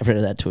get rid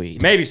of that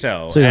tweet. Maybe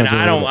so. And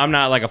I'm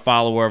not like a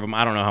follower of him.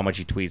 I don't know how much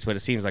he tweets, but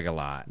it seems like a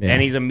lot. Yeah.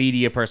 And he's a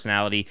media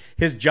personality.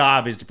 His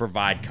job is to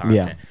provide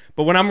content. Yeah.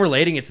 But when I'm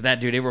relating it to that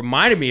dude, it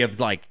reminded me of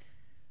man,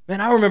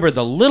 I remember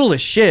the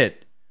littlest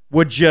shit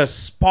would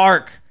just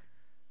spark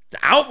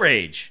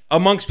outrage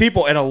amongst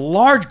people, and a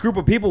large group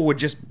of people would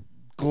just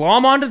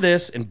glom onto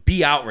this and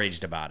be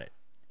outraged about it.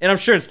 And I'm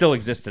sure it still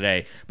exists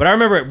today. But I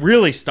remember it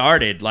really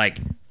started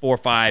 4,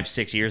 5,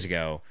 6 years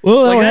ago.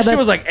 Well, that shit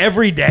was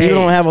every day. People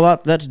don't have a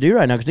lot that to do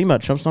right now, because think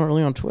about it, Trump's not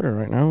really on Twitter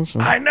right now.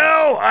 So. I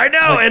know.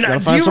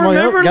 And do you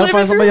remember gotta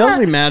find somebody else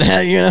to be mad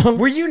at,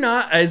 Were you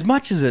not, as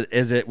much as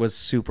it was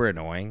super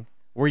annoying,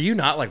 were you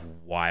not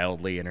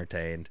wildly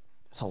entertained?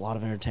 It's a lot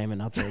of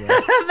entertainment out there.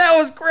 That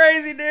was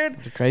crazy, dude.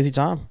 It's a crazy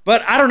time.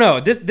 But I don't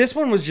know. This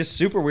one was just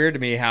super weird to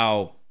me,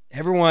 how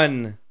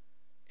everyone,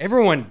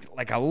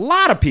 a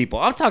lot of people,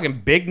 I'm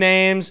talking big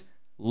names,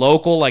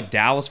 local,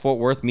 Dallas, Fort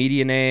Worth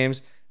media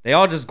names, they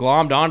all just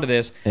glommed onto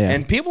this,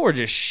 and people were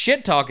just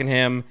shit-talking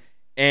him,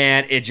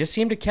 and it just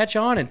seemed to catch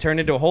on and turn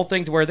into a whole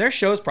thing to where their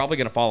show's probably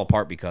going to fall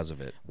apart because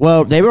of it.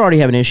 Well, they were already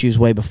having issues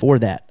way before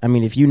that. I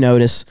mean, if you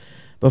notice,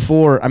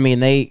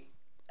 they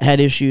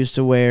had issues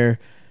to where,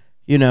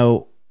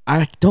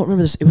 I don't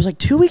remember this. It was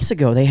 2 weeks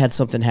ago they had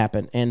something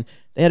happen, and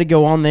they had to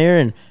go on there,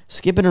 and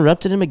Skip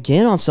interrupted him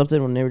again on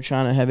something when they were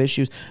trying to have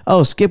issues.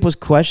 Oh, Skip was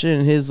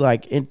questioning his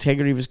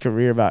integrity of his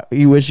career about,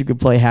 you wish you could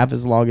play half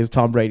as long as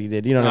Tom Brady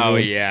did. You know what I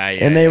mean? Yeah.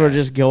 And they were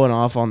just going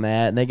off on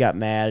that, and they got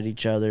mad at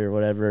each other or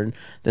whatever, and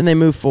then they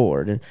moved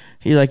forward. And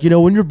he's like,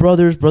 when you're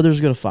brothers going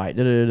to fight.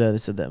 They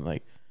said that. I'm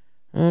like,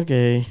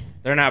 okay.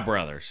 They're not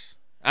brothers.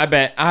 I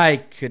bet. I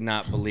could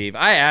not believe.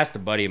 I asked a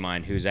buddy of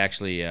mine who's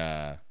actually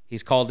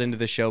he's called into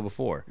the show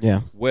before.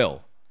 Yeah.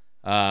 Will.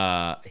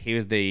 He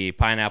was the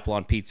pineapple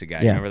on pizza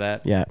guy. Yeah. Remember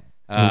that? Yeah.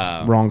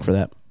 He's wrong for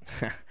that.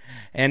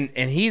 and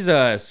he's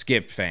a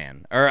Skip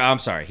fan. Or I'm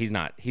sorry, he's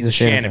not. He's a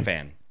Shannon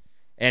fan.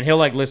 And he'll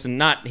listen,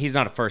 he's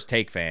not a First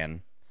Take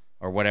fan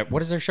or whatever.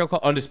 What is their show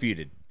called?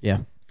 Undisputed.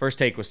 Yeah. First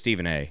Take was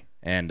Stephen A.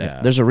 And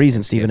there's a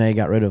reason Stephen A.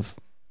 got rid of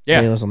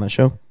Bayless on that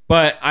show.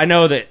 But I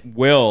know that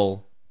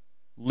Will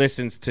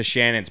listens to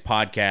Shannon's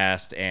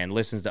podcast and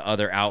listens to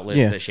other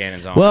outlets that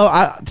Shannon's on.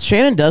 Well,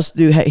 Shannon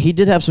he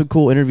did have some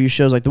cool interview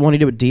shows, like the one he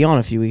did with Dion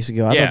a few weeks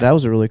ago. I thought that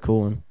was a really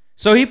cool one.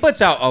 So he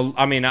puts out,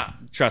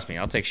 trust me,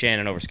 I'll take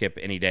Shannon over Skip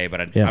any day,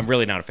 but I'm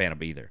really not a fan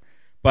of either.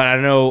 But I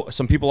know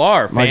some people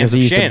are fans of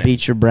he Shannon. used to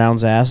beat your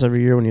Browns ass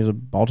every year when he was a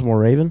Baltimore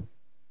Raven?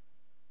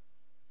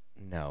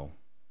 No.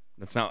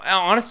 That's not.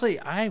 Honestly,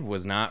 I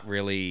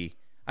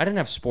I didn't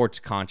have sports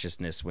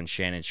consciousness when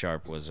Shannon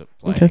Sharp was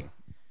playing. Okay.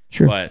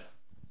 Sure. But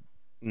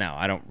no,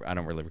 I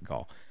don't really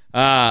recall.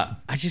 I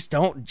just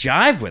don't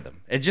jive with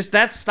him. It just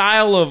that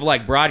style of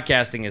like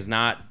broadcasting is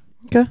not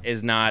good.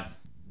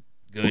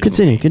 Well,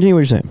 continue what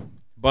you're saying.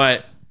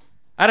 But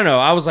I don't know.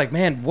 I was like,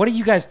 man, what do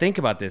you guys think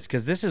about this?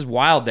 Because this is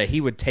wild that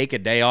he would take a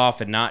day off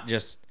and not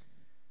just.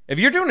 If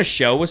you're doing a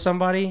show with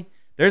somebody,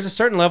 there's a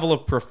certain level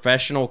of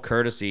professional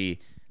courtesy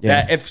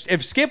that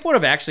if Skip would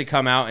have actually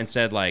come out and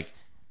said like,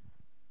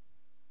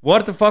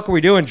 what the fuck are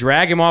we doing?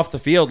 Drag him off the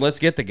field. Let's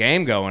get the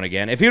game going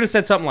again. If he would have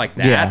said something like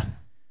that,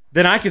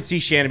 then I could see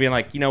Shannon being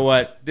like, you know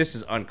what? This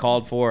is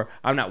uncalled for.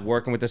 I'm not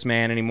working with this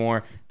man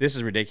anymore. This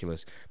is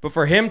ridiculous. But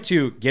for him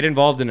to get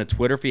involved in a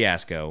Twitter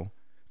fiasco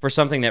for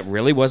something that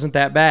really wasn't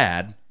that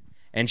bad,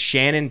 and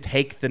Shannon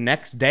take the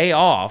next day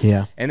off,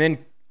 and then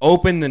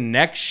open the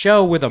next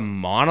show with a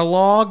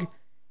monologue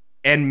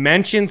and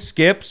mention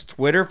Skip's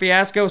Twitter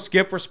fiasco,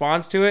 Skip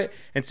responds to it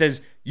and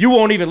says, you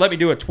won't even let me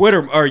do a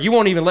Twitter, or you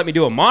won't even let me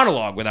do a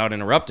monologue without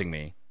interrupting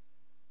me.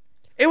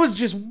 It was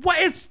just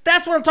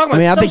that's what I'm talking about. I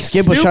mean, I think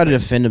Skip was trying to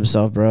defend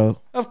himself, bro.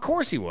 Of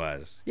course he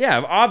was.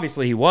 Yeah,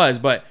 obviously he was.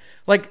 But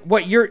like,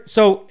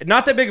 so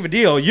not that big of a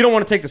deal. You don't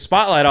want to take the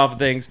spotlight off of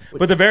things.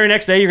 But the very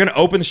next day, you're going to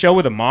open the show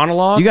with a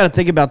monologue. You got to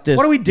think about this.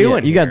 What are we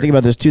doing? You got to think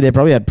about this too. They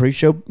probably had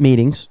pre-show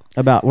meetings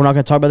about we're not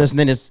going to talk about this, and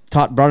then it's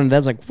brought into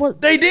that's like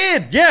what they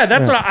did. Yeah,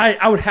 that's what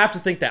I would have to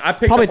think that. I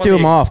probably threw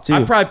him off too.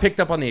 I probably picked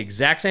up on the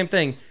exact same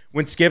thing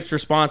when Skip's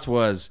response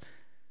was,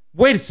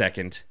 "Wait a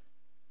second.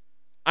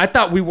 I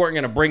thought we weren't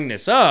going to bring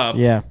this up,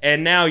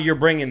 and now you're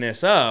bringing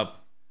this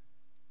up.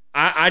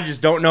 I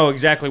just don't know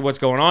exactly what's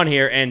going on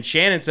here." And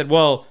Shannon said,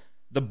 well,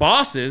 the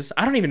bosses,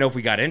 I don't even know if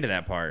we got into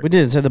that part. We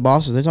did. It said the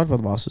bosses. They talked about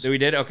the bosses. We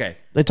did? Okay.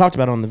 They talked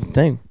about it on the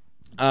thing.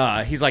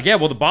 He's like, yeah,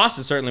 well, the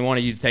bosses certainly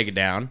wanted you to take it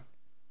down.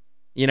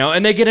 You know,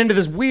 and they get into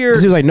this weird...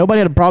 He was like, nobody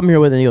had a problem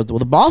here with it. And he goes, well,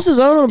 the bosses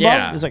own the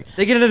bosses. It's like,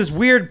 they get into this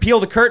weird peel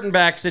the curtain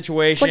back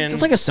situation.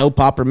 It's like a soap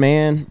opera,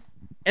 man.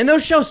 And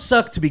those shows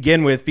suck to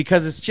begin with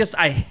because it's just,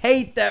 I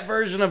hate that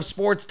version of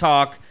sports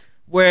talk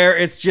where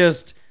it's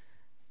just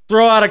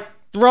throw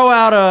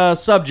out a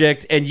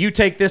subject and you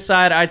take this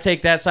side, I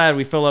take that side,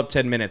 we fill up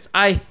 10 minutes.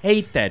 I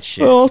hate that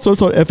shit. Well, also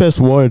it's on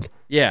FS1.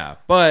 Yeah,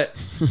 but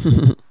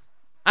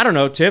I don't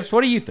know, Tips,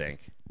 what do you think?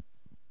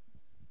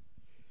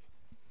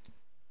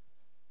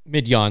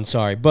 Mid-yawn,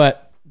 sorry.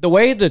 But the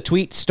way the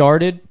tweet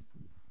started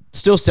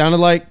still sounded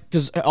like,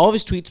 because all of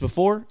his tweets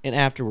before and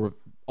after were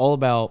all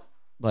about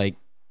like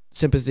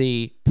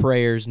sympathy,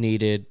 prayers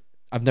needed.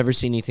 I've never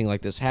seen anything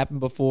like this happen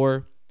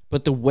before.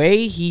 But the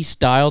way he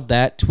styled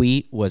that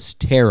tweet was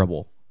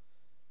terrible.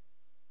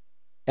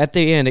 At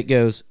the end, it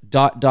goes, ...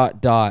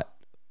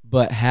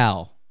 but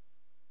how?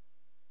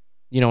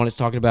 You know, when it's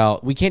talking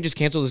about, we can't just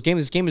cancel this game.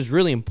 This game is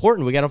really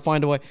important. We got to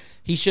find a way.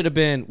 He should have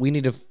been, we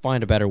need to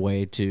find a better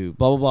way to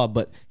blah, blah, blah.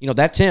 But, you know,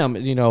 that's him.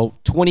 You know,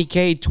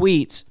 20K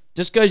tweets.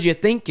 Just because you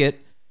think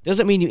it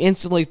doesn't mean you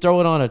instantly throw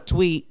it on a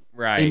tweet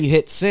and you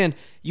hit send.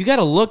 You got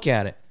to look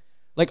at it.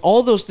 Like,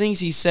 all those things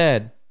he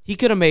said, he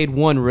could have made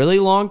one really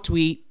long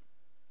tweet,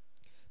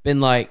 been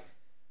like,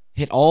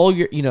 hit all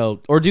your, you know,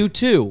 or do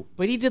two.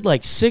 But he did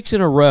like 6 in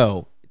a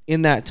row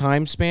in that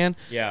time span.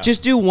 Yeah.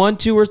 Just do 1,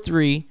 2, or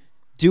 3.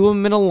 Do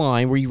them in a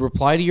line where you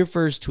reply to your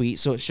first tweet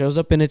so it shows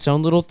up in its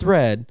own little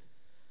thread.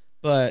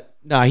 But,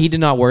 nah, he did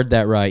not word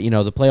that right. You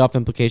know, the playoff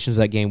implications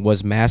of that game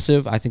was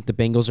massive. I think the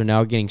Bengals are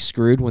now getting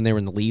screwed when they were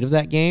in the lead of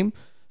that game.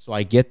 So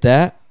I get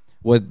that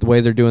with the way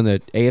they're doing the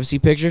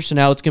AFC picture. So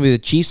now it's going to be the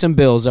Chiefs and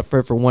Bills up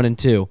for 1 and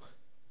 2.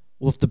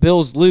 Well, if the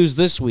Bills lose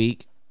this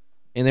week,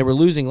 and they were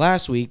losing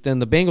last week, then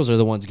the Bengals are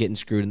the ones getting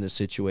screwed in this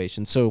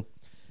situation. So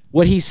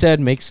what he said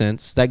makes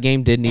sense. That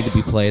game did need to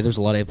be played. There's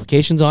a lot of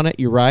implications on it.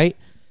 You're right.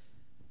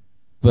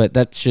 But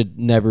that should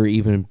never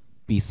even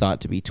be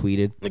thought to be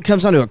tweeted. It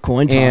comes down to a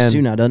coin toss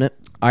too now, doesn't it?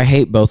 I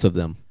hate both of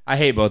them. I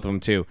hate both of them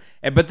too.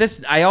 But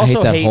this, I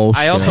also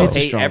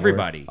hate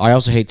everybody. I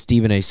also hate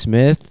Stephen A.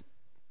 Smith.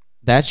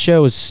 That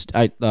show is,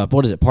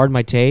 what is it? Pardon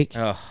my take.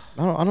 I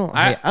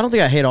don't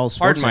think I hate all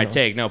sports. Pardon my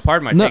take. No,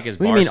 pardon my take is.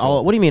 What do you mean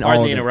all? What do you mean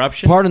pardon all? The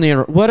interruption. Pardon the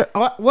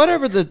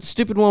whatever the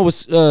stupid one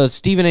was.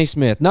 Stephen A.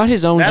 Smith, not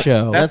his own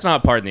show. That's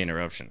not pardon the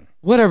interruption.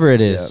 Whatever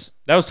it is. Yeah.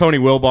 That was Tony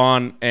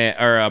Wilbon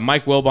or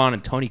Mike Wilbon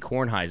and Tony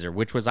Kornheiser,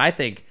 which was, I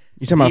think,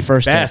 you're talking about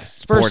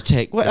first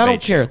take. Well, I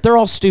don't care. They're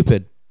all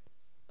stupid.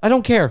 I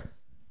don't care.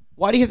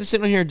 Why do you have to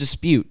sit on here and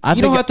dispute?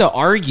 You don't have to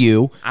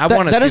argue. I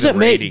want to see doesn't the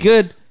make ratings.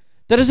 good.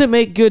 That doesn't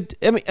make good.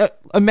 I mean,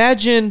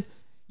 imagine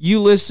you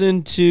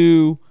listen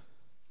to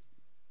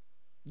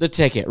The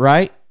Ticket,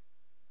 right?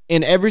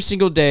 And every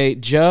single day,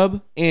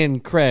 Jubb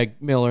and Craig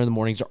Miller in the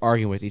mornings are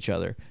arguing with each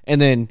other.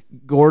 And then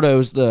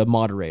Gordo's the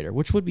moderator,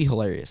 which would be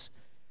hilarious.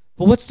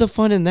 But what's the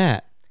fun in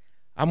that?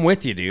 I'm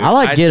with you, dude. I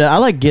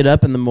like Get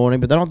Up in the morning,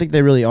 but I don't think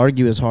they really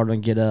argue as hard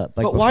on Get Up.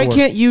 But why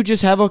can't you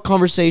just have a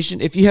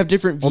conversation if you have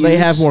different views? Well, they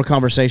have more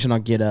conversation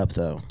on Get Up,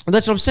 though. And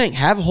that's what I'm saying.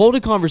 Hold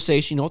a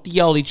conversation. You don't have to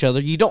yell at each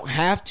other. You don't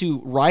have to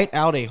write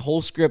out a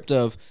whole script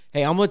of,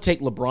 hey, I'm going to take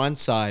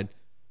LeBron's side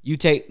You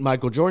take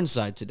Michael Jordan's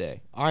side today.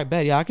 All right,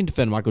 bet. Yeah, I can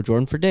defend Michael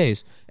Jordan for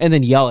days. And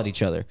then yell at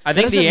each other. I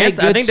think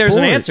there's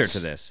an answer to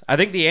this. I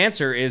think the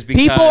answer is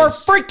because people are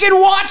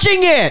freaking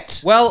watching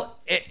it. Well,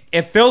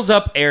 it fills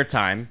up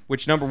airtime,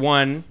 which number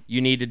one, you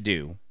need to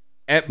do.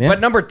 But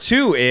number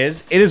two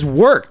is it has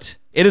worked.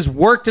 It has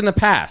worked in the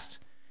past.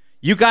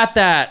 You got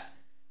that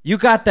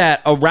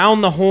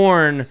around the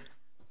horn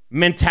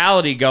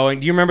mentality going.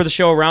 Do you remember the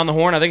show Around the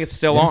Horn? I think it's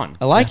still on.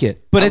 I like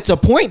it. But it's a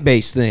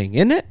point-based thing,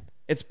 isn't it?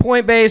 It's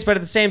point-based, but at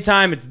the same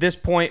time, it's this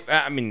point.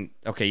 I mean,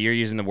 okay, you're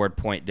using the word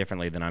point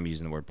differently than I'm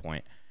using the word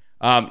point.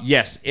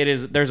 Yes, it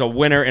is. There's a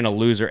winner and a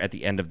loser at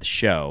the end of the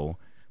show,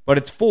 but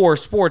it's for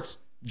sports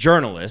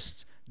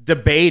journalists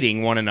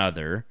debating one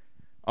another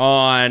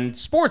on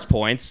sports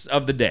points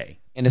of the day.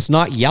 And it's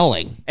not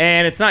yelling.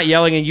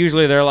 And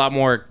usually they're a lot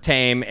more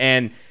tame.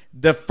 And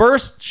the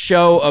first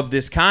show of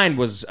this kind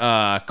was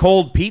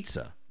Cold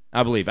Pizza,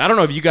 I believe. I don't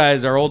know if you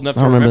guys are old enough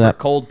to remember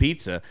Cold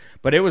Pizza,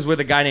 but it was with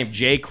a guy named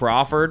Jay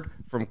Crawford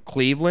from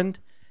Cleveland,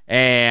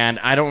 and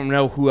I don't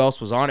know who else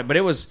was on it, but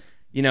it was,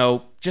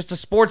 just a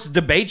sports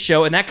debate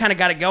show, and that kind of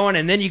got it going,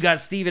 and then you got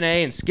Stephen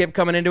A. and Skip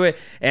coming into it,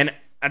 and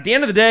at the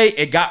end of the day,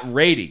 it got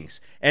ratings,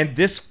 and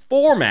this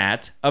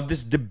format of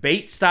this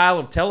debate style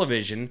of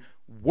television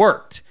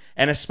worked,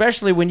 and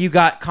especially when you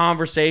got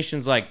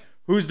conversations like,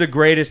 who's the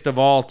greatest of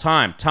all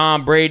time,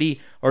 Tom Brady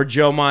or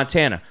Joe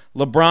Montana,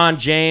 LeBron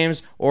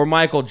James or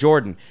Michael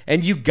Jordan,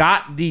 and you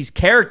got these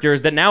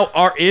characters that now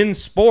are in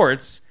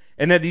sports,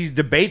 and that these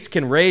debates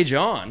can rage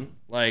on.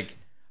 Like,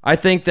 I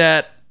think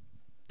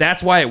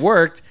that's why it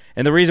worked.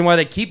 And the reason why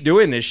they keep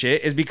doing this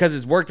shit is because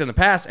it's worked in the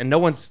past and no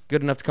one's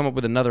good enough to come up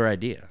with another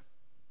idea.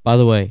 By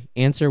the way,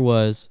 answer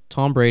was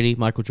Tom Brady,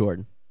 Michael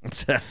Jordan.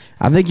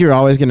 I think you're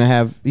always going to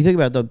have, you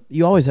think about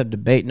you always have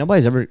debate.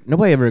 Nobody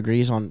ever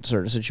agrees on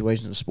certain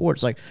situations in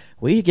sports. Like,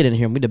 we get in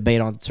here and we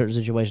debate on certain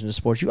situations in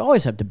sports. You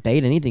always have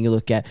debate. Anything you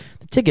look at,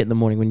 the ticket in the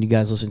morning when you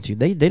guys listen to,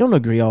 they don't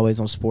agree always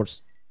on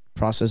sports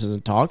processes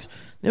and talks.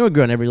 They don't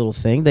agree on every little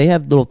thing. They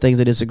have little things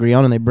they disagree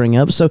on and they bring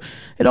up. So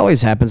it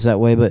always happens that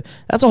way. But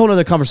that's a whole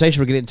other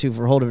conversation we're getting into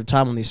for a whole other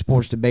time on these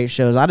sports debate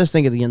shows. I just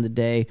think at the end of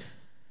the day,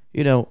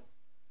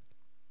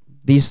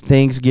 these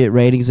things get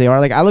ratings. They are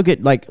like, I look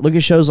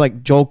at shows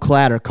like Joel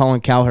Klatt or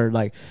Colin Cowherd.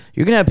 Like,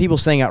 you're gonna have people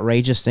saying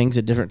outrageous things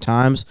at different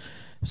times.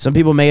 Some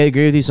people may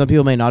agree with you, some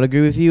people may not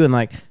agree with you, and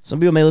like some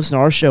people may listen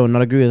to our show and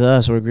not agree with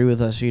us or agree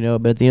with us.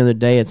 But at the end of the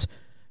day,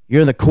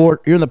 you're in the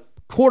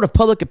court of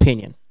public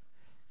opinion.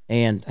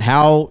 And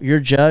how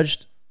you're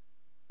judged,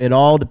 it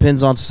all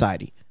depends on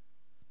society.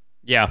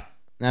 Yeah.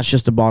 That's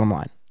just the bottom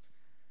line.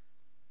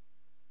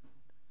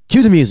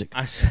 Cue the music.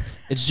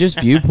 It's just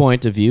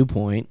viewpoint to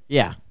viewpoint.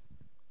 Yeah.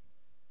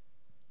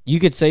 You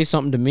could say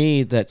something to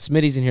me that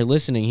Smitty's in here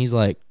listening. He's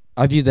like,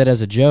 I view that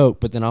as a joke,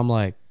 but then I'm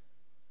like,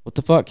 what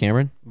the fuck,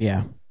 Cameron?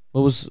 Yeah.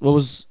 What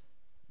was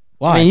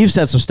why? I mean, you've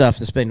said some stuff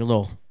that's been a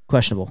little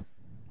questionable.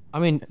 I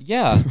mean,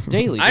 yeah,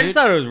 daily. I just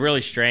thought it was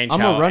really strange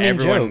how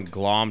everyone joke.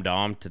 glommed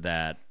on to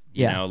that.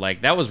 Yeah.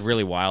 That was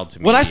really wild to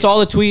me. When I saw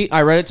the tweet,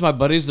 I read it to my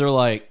buddies. They're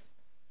like,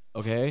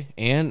 okay.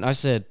 And I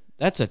said,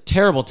 that's a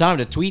terrible time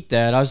to tweet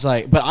that. I was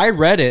like, but I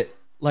read it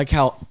like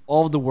how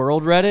all of the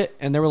world read it.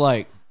 And they were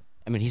like,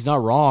 I mean, he's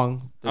not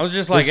wrong. I was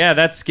just like, yeah,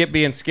 that's Skip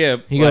being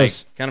Skip. He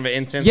goes, kind of an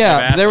insensitive yeah,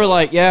 asshole. they were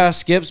like, yeah,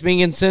 Skip's being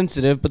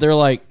insensitive. But they're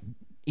like,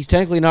 he's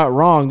technically not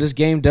wrong. This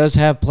game does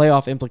have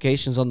playoff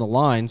implications on the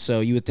line. So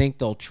you would think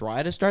they'll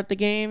try to start the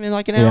game in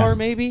like an hour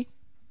maybe.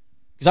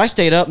 Because I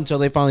stayed up until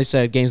they finally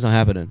said game's not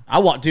happening. I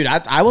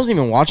wasn't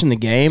even watching the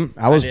game.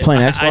 I was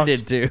playing Xbox. I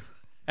did too.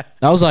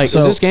 I was like, is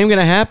this game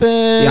gonna happen?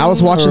 Yeah, I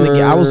was watching the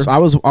game. I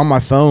was on my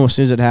phone as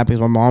soon as it happened.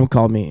 Because my mom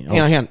called me.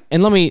 Hang on.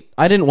 And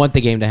I didn't want the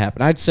game to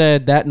happen. I'd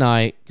said that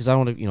night because I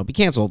don't want to be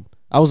canceled.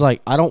 I was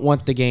like, I don't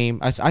want the game.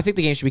 I think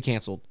the game should be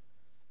canceled.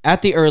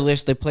 At the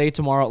earliest, they play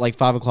tomorrow at like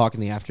 5 o'clock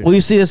in the afternoon. Well,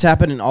 you see this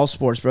happen in all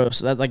sports, bro.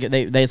 So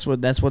that's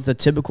what the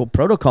typical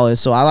protocol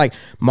is. So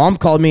mom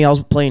called me. I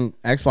was playing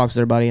Xbox with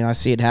everybody, and I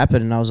see it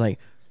happen, and I was like,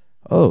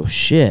 oh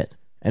shit.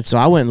 And so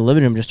I went in the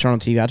living room, just turned on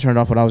TV. I turned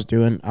off what I was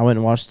doing. I went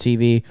and watched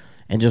TV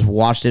and just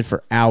watched it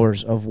for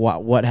hours of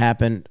what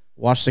happened.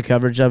 Watched the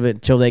coverage of it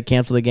until they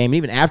canceled the game. And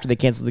even after they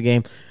canceled the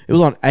game, it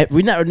was on.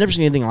 We've never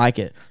seen anything like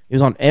it. It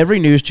was on every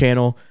news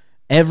channel,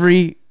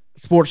 every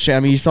sports channel.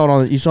 I mean, you saw it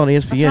on ESPN.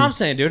 That's what I'm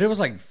saying, dude. It was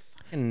like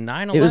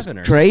 9/11. It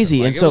was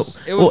crazy, and so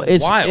it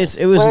was wild.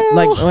 It was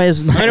like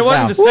it's not, it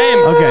wasn't the same.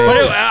 Okay,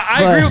 but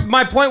I agree.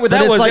 My point with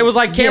that was it was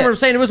like Cameron was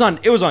saying.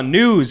 It was on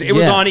news. It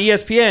was on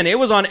ESPN. It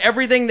was on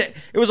everything it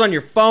was on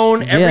your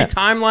phone. Every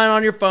timeline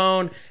on your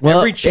phone.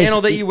 Every channel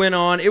that you went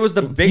on. It was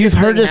the biggest. You've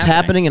heard this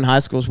happening in high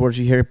school sports.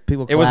 You hear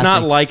people. It was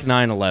not like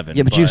 9/11.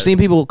 Yeah, but you've seen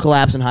people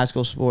collapse in high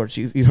school sports.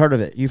 You've heard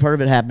of it. You've heard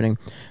of it happening.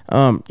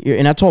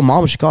 And I told mom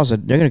when she called,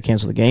 said they're going to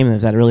cancel the game, and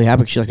if that really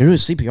happened, she's like, they're doing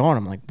CPR. And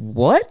I'm like,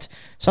 what?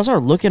 So I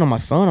started looking on my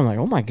phone. I'm like,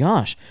 oh my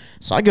gosh.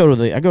 So I go to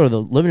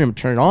the living room and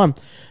turn it on.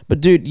 But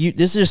dude,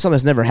 this is just something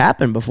that's never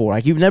happened before.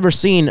 Like you've never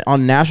seen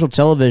on national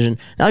television.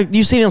 Now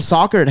you've seen in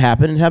soccer it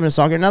happened. It happened in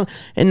soccer. Now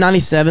in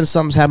 '97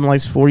 something's happened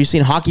like before. You've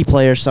seen hockey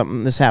players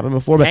something this happened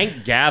before. But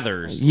Hank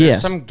Gathers.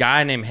 Yes. There's some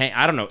guy named Hank.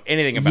 I don't know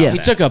anything about Yes.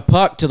 that. He took a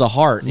puck to the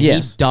heart. And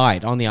Yes. He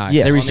died on the ice.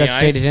 Yes. They On the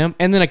resuscitated ice? him,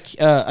 and then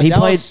a he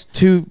Dallas, played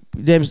 2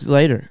 games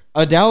later.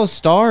 a Dallas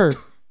Star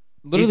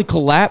literally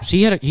collapsed.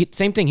 He had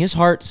same thing. His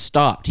heart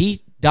stopped.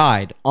 He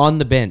died on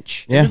the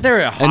bench. Yeah. Isn't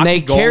there a hockey And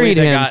they goalie carried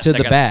that him got, to that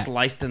the got back.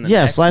 Sliced in the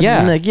Yeah, neck? slice Yeah.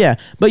 in the neck. Yeah,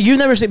 but you've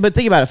never seen. But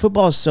think about it.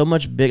 Football is so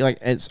much big. Like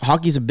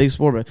hockey's a big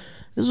sport, but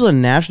this was a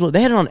national.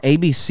 They had it on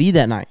ABC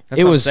that night.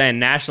 That's what I'm saying,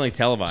 nationally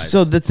televised.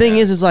 So the thing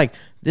is like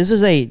this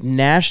is a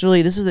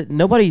nationally. This is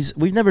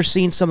we've never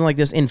seen something like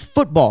this in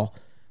football.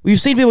 We've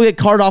seen people get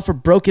carted off for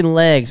broken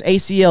legs,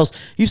 ACLs.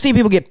 You've seen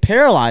people get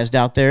paralyzed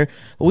out there,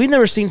 but we've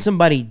never seen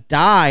somebody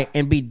die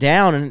and be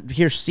down and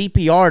hear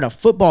CPR in a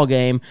football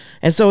game.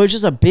 And so it's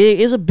just a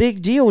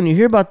big deal when you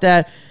hear about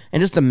that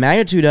and just the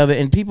magnitude of it.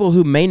 And people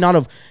who may not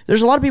have,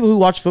 there's a lot of people who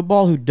watch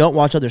football who don't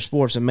watch other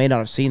sports and may not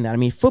have seen that. I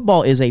mean,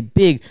 football is a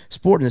big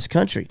sport in this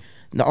country.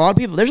 There's a lot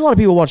of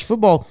people who watch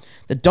football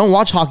that don't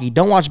watch hockey,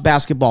 don't watch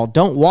basketball,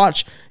 don't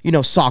watch,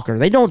 soccer.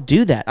 They don't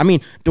do that. I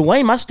mean,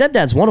 Dwayne, my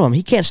stepdad's one of them.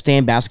 He can't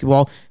stand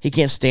basketball. He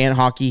can't stand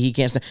hockey.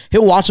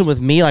 He'll watch them with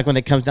me, like when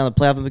it comes down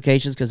to playoff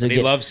implications, because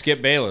he loves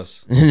Skip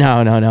Bayless.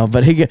 No.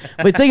 But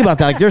but think about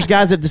that. Like, there's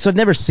guys that have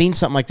never seen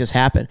something like this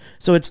happen.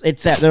 So it's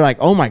that they're like,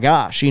 oh my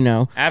gosh,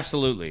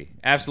 Absolutely.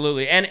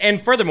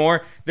 And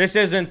furthermore, this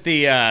isn't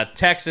the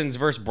Texans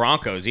versus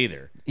Broncos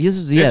either.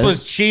 This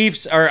was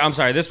Chiefs,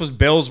 this was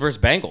Bills versus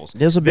Bengals.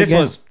 This was a big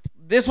game.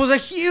 This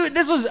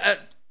was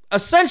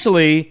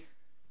essentially,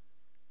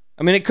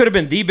 I mean, it could have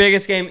been the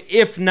biggest game,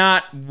 if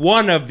not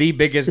one of the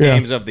biggest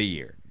games of the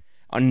year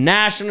on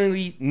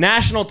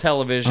national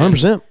television.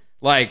 100%.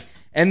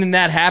 And then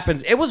that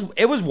happens. It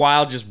was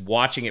wild just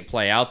watching it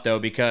play out though,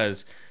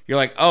 because you're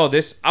like,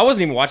 I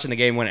wasn't even watching the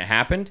game when it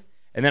happened,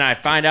 and then I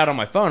find out on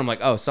my phone, I'm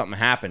like, oh, something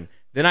happened.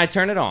 Then I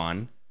turn it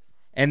on.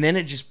 And then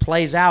it just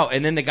plays out,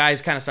 and then the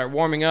guys kind of start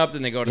warming up.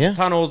 Then they go to the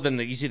tunnels. Then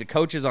you see the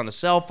coaches on the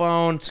cell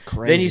phone. It's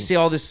crazy. Then you see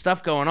all this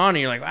stuff going on, and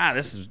you're like, "Wow,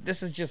 this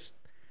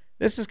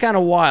is kind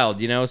of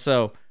wild,"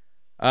 So,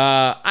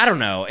 I don't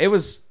know. It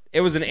was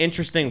an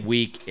interesting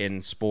week in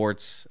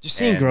sports. Just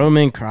seeing grown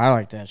men cry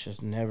like that,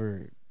 just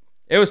never.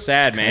 It was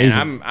sad, man.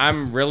 Crazy.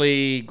 I'm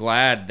really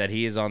glad that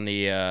he is on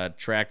the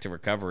track to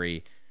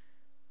recovery,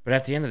 but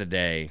at the end of the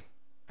day,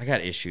 I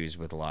got issues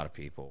with a lot of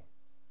people.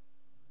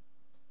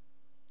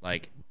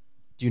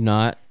 Do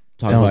not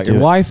talk about your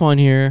wife on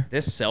here.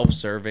 This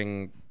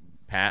self-serving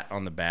pat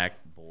on the back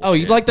bullshit. Oh,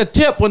 you'd like the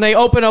tip when they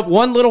open up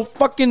one little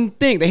fucking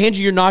thing. They hand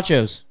you your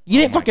nachos. You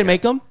didn't fucking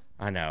make them.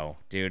 I know,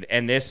 dude.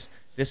 And this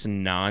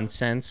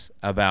nonsense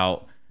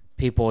about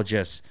people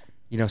just,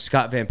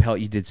 Scott Van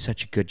Pelt, you did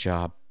such a good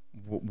job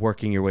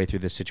working your way through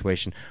this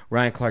situation.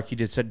 Ryan Clark,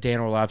 Dan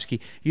Orlovsky,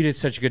 you did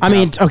such a good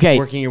job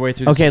working your way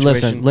through this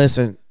situation.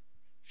 Listen.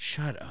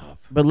 Shut up.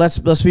 But let's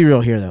be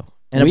real here, though.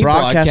 And we a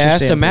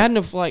broadcast.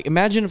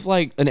 Imagine if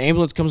an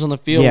ambulance comes on the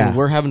field and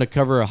we're having to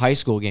cover a high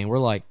school game. We're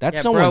like,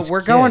 that's someone's bro, we're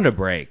kid. going to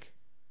break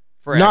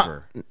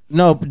forever.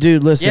 No,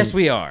 dude, listen. Yes,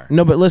 we are.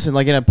 No, but listen,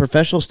 like in a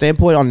professional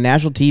standpoint on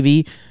national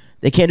TV,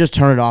 they can't just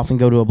turn it off and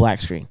go to a black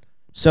screen.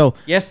 So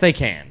yes, they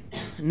can.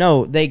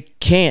 No, they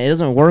can't. It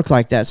doesn't work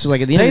like that. So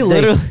like at the end of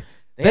the day,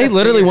 they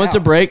literally went to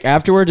break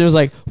afterwards. It was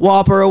like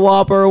Whopper,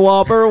 Whopper,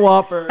 Whopper,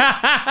 Whopper.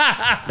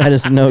 That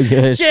is no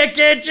good.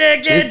 Chicken.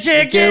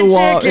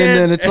 And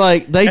then it's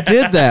like they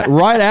did that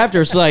right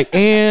after. It's like,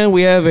 and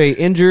we have a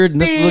injured.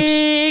 And this looks.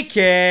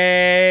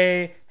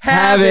 BK,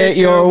 have it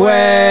your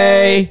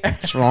way.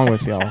 What's wrong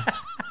with y'all?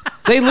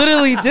 They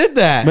literally did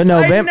that. But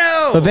no,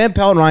 know. But Van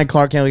Pelt and Ryan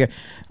Clark can't.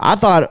 I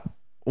thought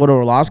what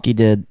Orlovsky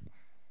did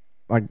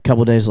like a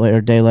couple days later,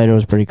 a day later,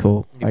 was pretty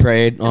cool. He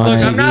prayed on Look,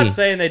 TV. I'm not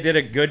saying they did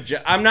a good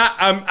job. I'm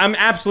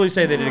absolutely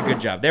saying they did a good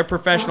job. They're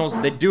professionals.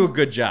 They do a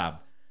good job.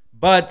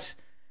 But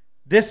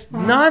this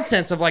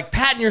nonsense of like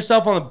patting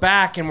yourself on the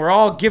back and we're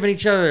all giving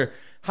each other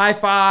high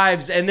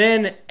fives, and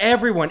then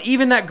everyone,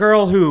 even that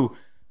girl who,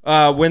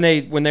 when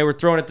they were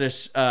throwing at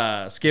this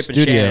Skip and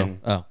Shannon,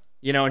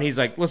 and he's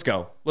like, let's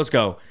go,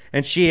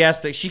 and she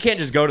can't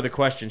just go to the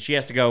question. She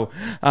has to go.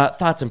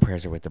 Thoughts and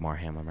prayers are with Damar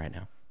Hamlin right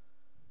now.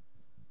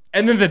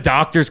 And then the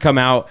doctors come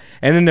out,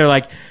 and then they're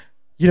like,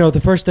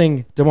 the first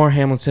thing Damar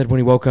Hamlin said when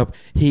he woke up,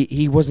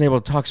 he wasn't able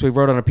to talk, so he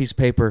wrote on a piece of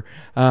paper,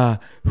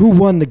 who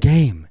won the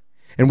game?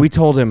 And we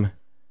told him,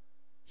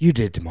 you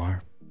did,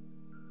 Damar.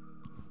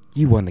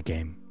 You won the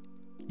game.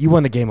 You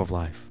won the game of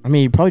life. I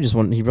mean,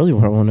 he really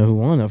want to know who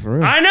won, though, for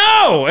real. I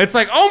know! It's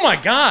like, oh my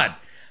God.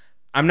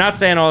 I'm not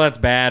saying all that's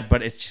bad,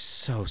 but it's just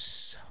so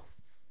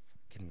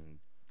fucking,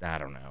 I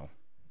don't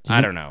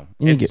know.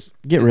 You need to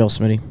get real,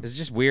 Smitty. Is it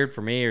just weird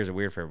for me, or is it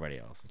weird for everybody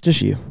else?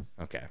 Just you.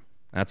 Okay.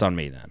 That's on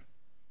me then.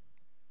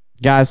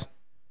 Guys,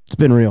 it's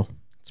been real.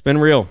 It's been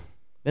real.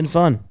 Been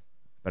fun.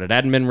 But it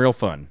hadn't been real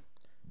fun.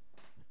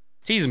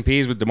 T's and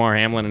P's with Damar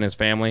Hamlin and his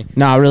family.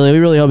 No, really, we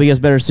really hope he gets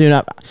better soon.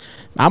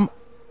 Do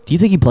you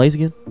think he plays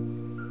again?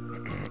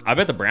 I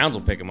bet the Browns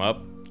will pick him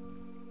up.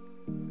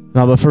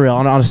 No, but for real,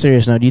 on a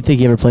serious note, do you think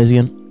he ever plays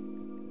again?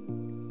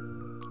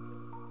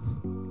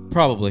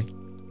 Probably.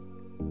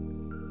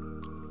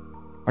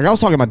 Like, I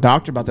was talking to my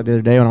doctor about that the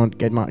other day when I went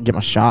to get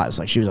my shot. It's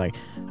like, she was like,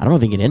 I don't know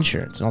if he can get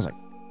insurance. And I was like,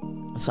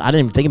 I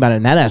didn't even think about it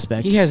in that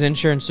aspect. He has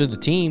insurance through the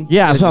team.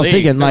 Yeah, that's what I was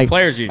thinking. Like,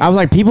 players union. I was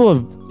like, people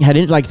have had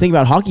think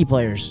about hockey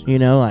players. You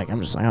know, like,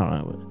 I'm just like, I don't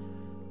know.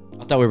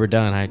 I thought we were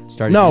done. I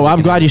started. No,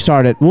 I'm glad you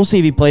started. We'll see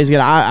if he plays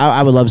again.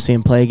 I would love to see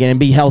him play again and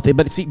be healthy.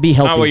 But be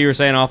healthy. Not what you were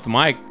saying off the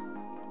mic.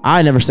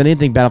 I never said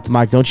anything bad off the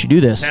mic. Don't you do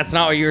this? That's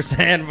not what you were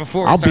saying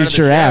before. I'll beat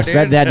your ass.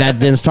 Dude. That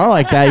didn't start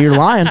like that. You're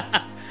lying.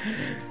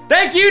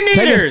 Thank you,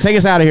 Neaters. Take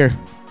us out of here.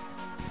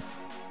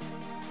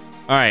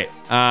 All right.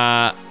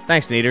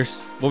 Thanks,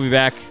 Neaters. We'll be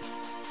back.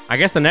 I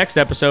guess the next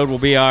episode will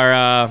be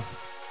our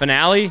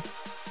finale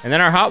and then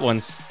our hot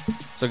ones.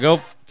 So go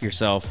f***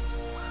 yourself.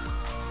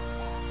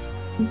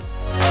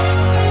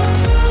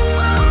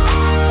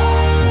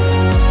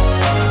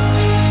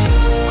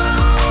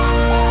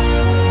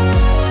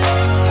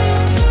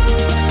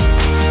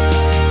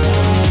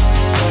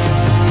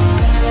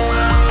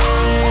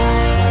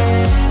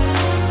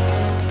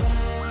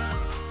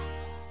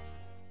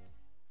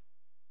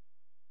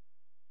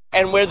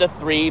 And we're the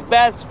three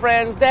best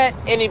friends that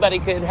anybody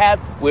could have.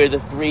 We're the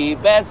three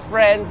best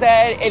friends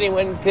that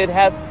anyone could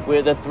have.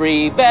 We're the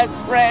three best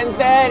friends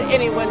that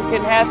anyone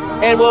can have.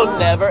 And we'll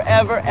never,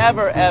 ever,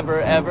 ever,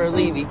 ever, ever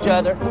leave each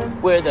other.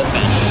 We're the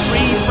best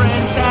three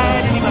friends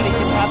that anybody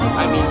can have.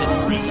 I mean, the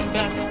three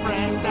best